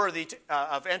found worthy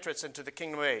of entrance into the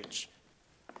kingdom age.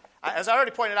 As I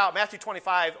already pointed out, Matthew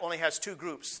 25 only has 2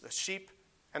 groups, the sheep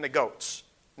and the goats,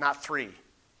 not 3.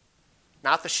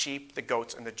 Not the sheep, the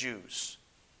goats, and the Jews.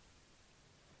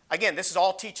 Again, this is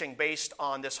all teaching based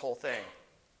on this whole thing.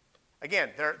 Again,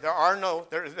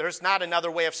 there's not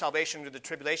another way of salvation to the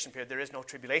tribulation period. There is no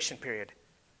tribulation period.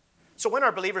 So when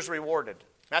are believers rewarded?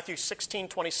 Matthew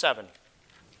 16:27.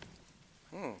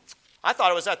 I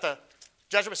thought it was at the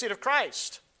judgment seat of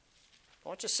Christ. I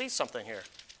want you to see something here.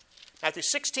 Matthew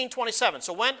 16:27.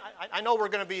 So when, I know we're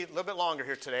going to be a little bit longer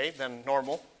here today than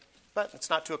normal, but it's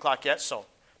not 2 o'clock yet, so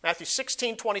Matthew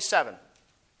 16:27.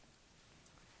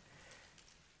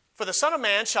 For the Son of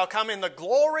Man shall come in the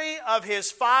glory of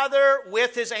his Father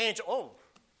with his angel. Oh.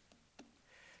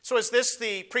 So is this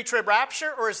the pre-trib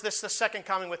rapture, or is this the second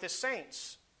coming with his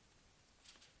saints?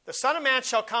 The Son of Man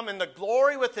shall come in the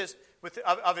glory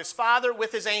of his Father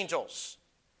with his angels.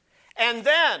 And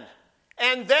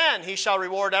then he shall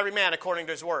reward every man according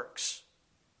to his works.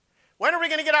 When are we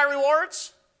going to get our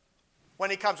rewards? when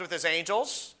he comes with his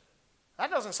angels. That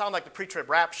doesn't sound like the pre-trib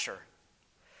rapture.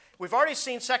 We've already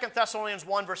seen 2 Thessalonians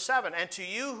 1, verse 7. And to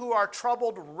you who are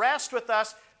troubled, rest with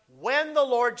us when the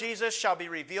Lord Jesus shall be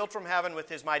revealed from heaven with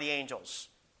his mighty angels.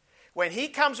 When he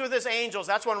comes with his angels,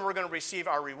 that's when we're going to receive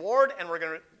our reward and we're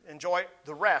going to enjoy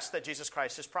the rest that Jesus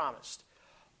Christ has promised.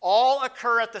 All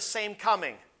occur at the same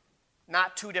coming,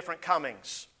 not two different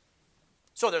comings.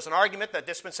 So there's an argument that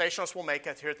dispensationalists will make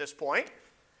here at this point.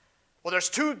 Well,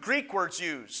 there's two Greek words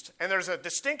used, and there's a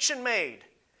distinction made.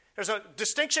 There's a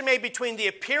distinction made between the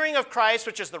appearing of Christ,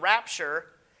 which is the rapture,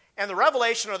 and the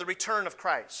revelation or the return of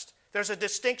Christ. There's a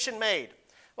distinction made.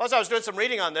 Well, as I was doing some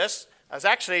reading on this, it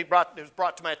was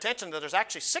brought to my attention that there's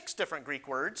actually 6 different Greek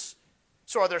words.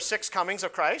 So are there 6 comings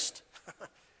of Christ?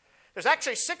 There's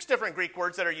actually 6 different Greek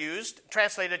words that are used,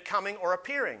 translated coming or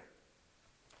appearing.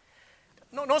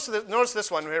 Notice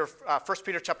this one here, 1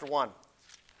 Peter chapter 1.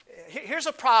 Here's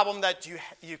a problem that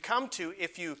you come to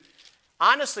if you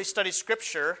honestly study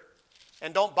Scripture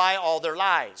and don't buy all their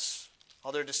lies,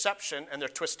 all their deception and their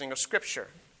twisting of Scripture.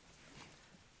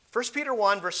 1 Peter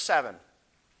 1, verse 7.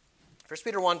 1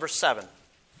 Peter 1, verse 7.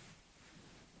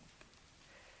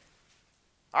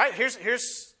 All right,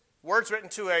 here's words written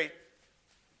to a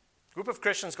group of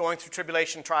Christians going through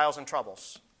tribulation, trials, and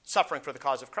troubles, suffering for the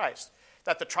cause of Christ.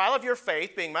 That the trial of your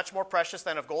faith, being much more precious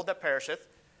than of gold that perisheth,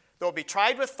 though it be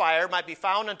tried with fire, might be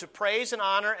found unto praise and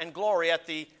honor and glory at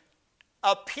the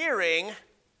appearing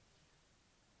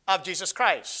of Jesus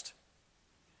Christ.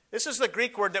 This is the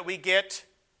Greek word that we get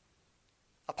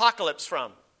apocalypse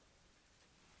from.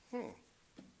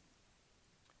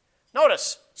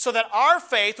 Notice, so that our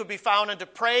faith would be found unto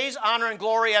praise, honor, and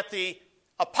glory at the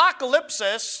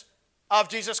apocalypsis of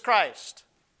Jesus Christ.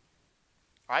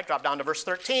 All right, drop down to verse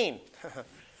 13.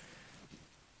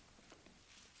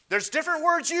 There's different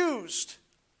words used.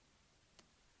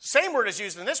 Same word is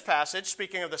used in this passage,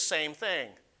 speaking of the same thing.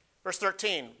 Verse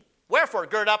 13. Wherefore,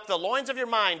 gird up the loins of your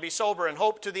mind, be sober, and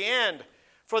hope to the end.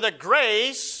 For the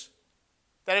grace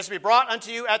that is to be brought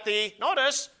unto you at the,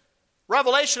 notice,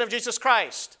 revelation of Jesus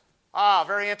Christ.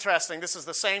 Very interesting. This is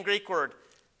the same Greek word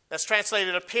that's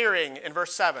translated appearing in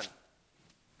verse 7.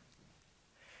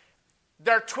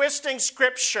 They're twisting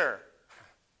Scripture.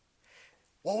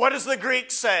 Well, what does the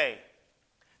Greek say?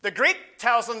 The Greek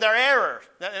tells them they're error.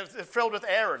 They're filled with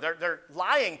error. They're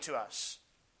lying to us.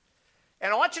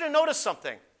 And I want you to notice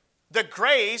something. The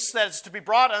grace that is to be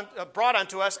brought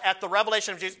unto us at the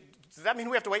revelation of Jesus, does that mean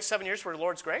we have to wait 7 years for the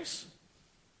Lord's grace?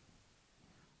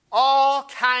 All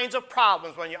kinds of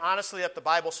problems when you honestly let the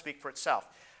Bible speak for itself.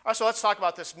 All right, so let's talk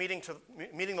about this meeting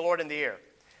the Lord in the air.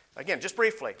 Again, just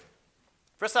briefly.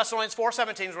 1 Thessalonians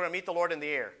 4:17 is we're going to meet the Lord in the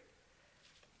air.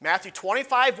 Matthew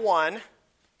 25:1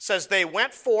 says they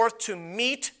went forth to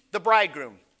meet the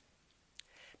bridegroom.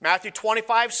 Matthew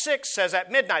 25:6 says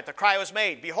at midnight the cry was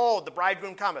made, behold, the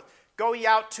bridegroom cometh. Go ye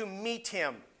out to meet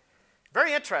him.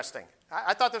 Very interesting.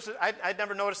 I thought this was, I'd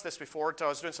never noticed this before until I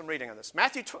was doing some reading on this.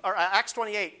 Acts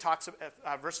 28 talks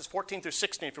verses 14 through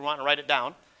 16 if you want to write it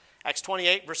down. Acts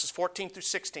 28 verses 14 through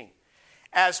 16.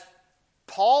 As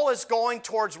Paul is going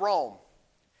towards Rome,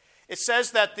 it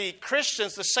says that the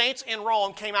Christians, the saints in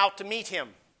Rome, came out to meet him.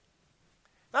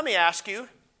 Let me ask you,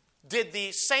 did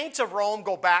the saints of Rome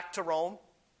go back to Rome?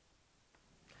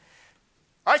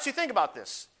 All right, so you think about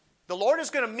this. The Lord is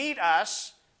going to meet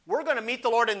us. We're going to meet the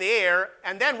Lord in the air,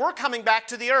 and then we're coming back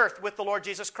to the earth with the Lord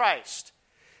Jesus Christ.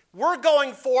 We're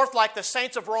going forth like the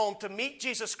saints of Rome to meet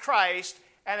Jesus Christ,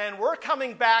 and then we're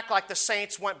coming back like the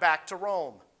saints went back to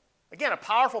Rome. Again, a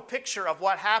powerful picture of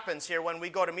what happens here when we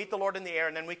go to meet the Lord in the air,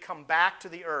 and then we come back to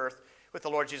the earth with the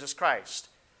Lord Jesus Christ.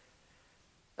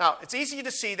 Now, it's easy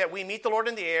to see that we meet the Lord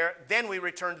in the air, then we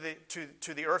return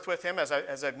to the earth with him, as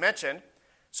I've mentioned.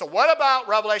 So what about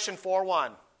Revelation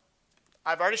 4:1?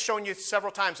 I've already shown you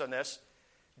several times on this.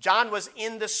 John was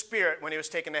in the Spirit when he was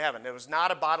taken to heaven. It was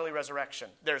not a bodily resurrection.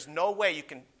 There's no way you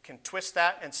can twist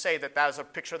that and say that that is a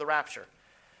picture of the rapture.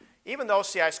 Even though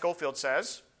C.I. Scofield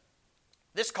says,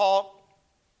 this call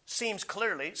seems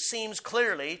clearly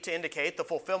to indicate the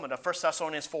fulfillment of 1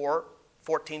 Thessalonians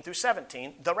 4:14 through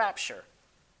 17, the rapture.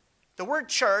 The word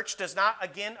church does not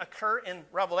again occur in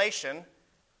Revelation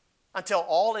until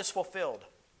all is fulfilled.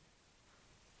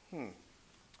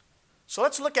 So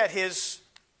let's look at his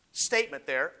statement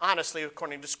there, honestly,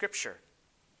 according to Scripture.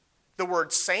 The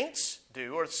word saints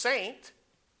do, or saints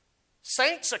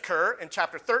occur in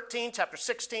chapter 13, chapter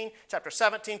 16, chapter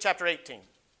 17, chapter 18.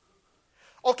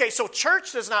 Okay, so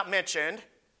church is not mentioned,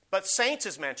 but saints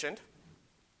is mentioned.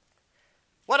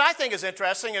 What I think is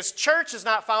interesting is church is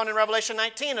not found in Revelation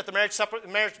 19 at the marriage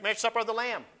supper of the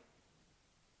Lamb.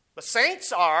 But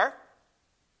saints are.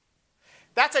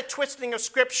 That's a twisting of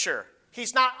Scripture.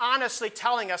 He's not honestly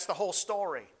telling us the whole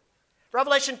story.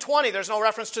 Revelation 20, there's no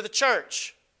reference to the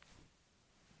church.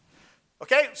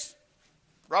 Okay,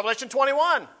 Revelation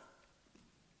 21,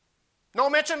 no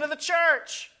mention of the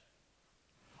church.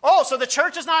 Oh, so the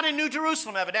church is not in New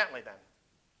Jerusalem, evidently, then.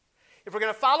 If we're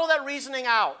going to follow that reasoning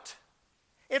out,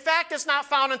 in fact, it's not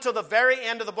found until the very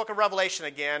end of the book of Revelation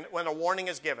again when a warning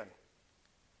is given.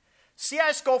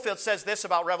 C.I. Scofield says this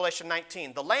about Revelation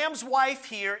 19. The Lamb's wife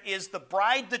here is the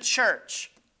bride, the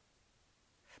church.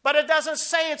 But it doesn't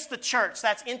say it's the church.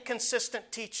 That's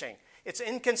inconsistent teaching. It's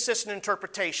inconsistent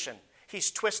interpretation. He's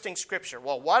twisting Scripture.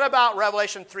 Well, what about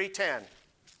Revelation 3:10?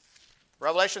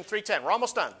 Revelation 3:10. We're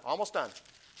almost done. Almost done.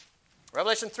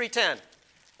 Revelation 3:10.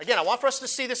 Again, I want for us to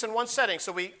see this in one setting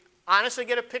so we honestly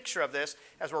get a picture of this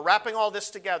as we're wrapping all this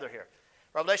together here.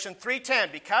 Revelation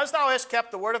 3:10. Because thou hast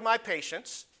kept the word of my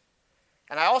patience,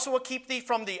 and I also will keep thee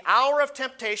from the hour of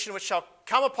temptation which shall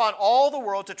come upon all the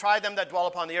world to try them that dwell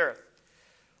upon the earth.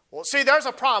 Well, see, there's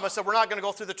a promise that we're not going to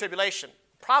go through the tribulation.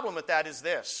 Problem with that is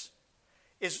this.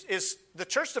 Is the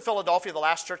church to Philadelphia the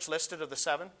last church listed of the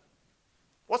seven?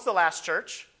 What's the last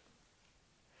church?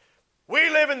 We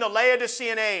live in the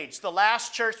Laodicean age, the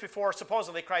last church before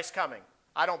supposedly Christ's coming.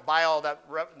 I don't buy all that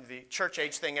the church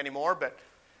age thing anymore, but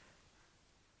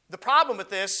the problem with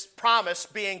this promise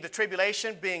being the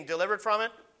tribulation, being delivered from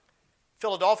it,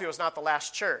 Philadelphia was not the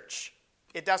last church.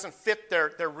 It doesn't fit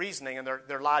their reasoning and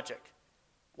their logic.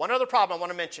 One other problem I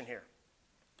want to mention here.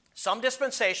 Some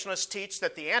dispensationalists teach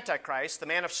that the Antichrist, the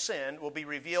man of sin, will be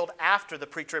revealed after the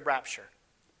pre-trib rapture.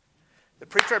 The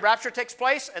pre-trib rapture takes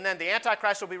place, and then the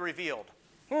Antichrist will be revealed.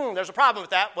 There's a problem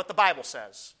with that, what the Bible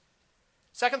says.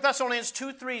 2 Thessalonians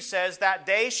 2:3 says, that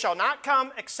day shall not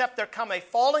come except there come a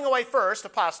falling away first,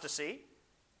 apostasy,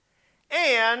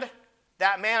 and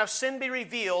that man of sin be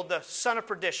revealed, the son of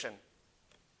perdition,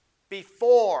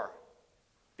 before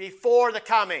the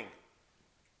coming,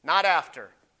 not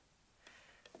after.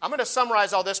 I'm going to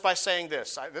summarize all this by saying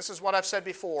this. This is what I've said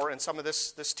before in some of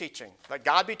this teaching. Let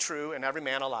God be true and every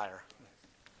man a liar.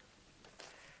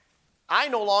 I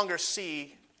no longer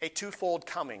see a twofold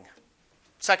coming,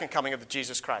 second coming of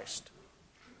Jesus Christ.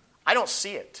 I don't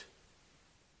see it.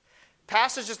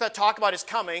 Passages that talk about his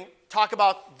coming talk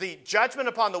about the judgment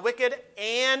upon the wicked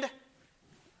and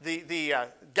the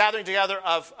gathering together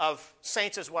of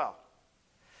saints as well.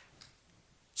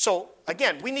 So,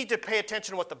 again, we need to pay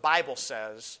attention to what the Bible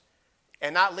says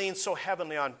and not lean so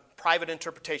heavily on private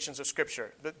interpretations of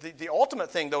Scripture. The ultimate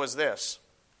thing, though, is this.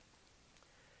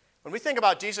 When we think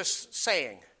about Jesus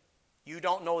saying, you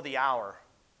don't know the hour,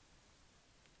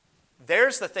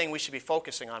 there's the thing we should be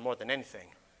focusing on more than anything.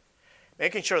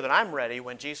 Making sure that I'm ready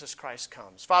when Jesus Christ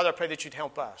comes. Father, I pray that you'd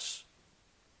help us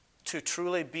to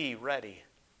truly be ready.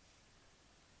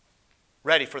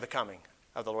 Ready for the coming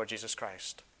of the Lord Jesus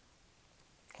Christ.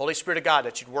 Holy Spirit of God,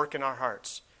 that you'd work in our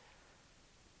hearts.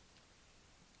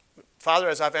 Father,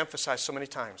 as I've emphasized so many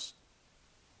times,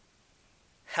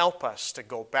 help us to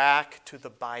go back to the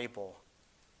Bible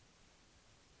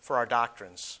for our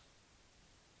doctrines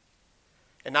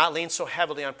and not lean so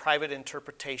heavily on private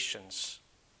interpretations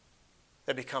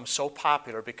that become so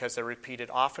popular because they're repeated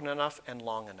often enough and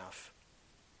long enough.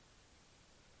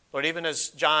 Lord, even as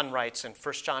John writes in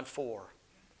 1 John 4,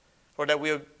 Lord, that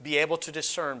we would be able to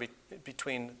discern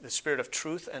between the spirit of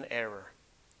truth and error.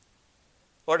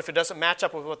 Lord, if it doesn't match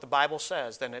up with what the Bible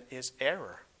says, then it is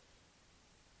error.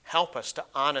 Help us to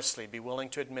honestly be willing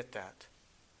to admit that.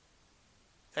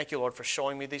 Thank you, Lord, for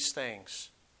showing me these things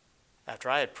after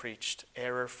I had preached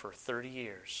error for 30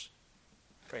 years.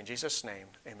 I pray in Jesus' name,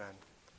 amen.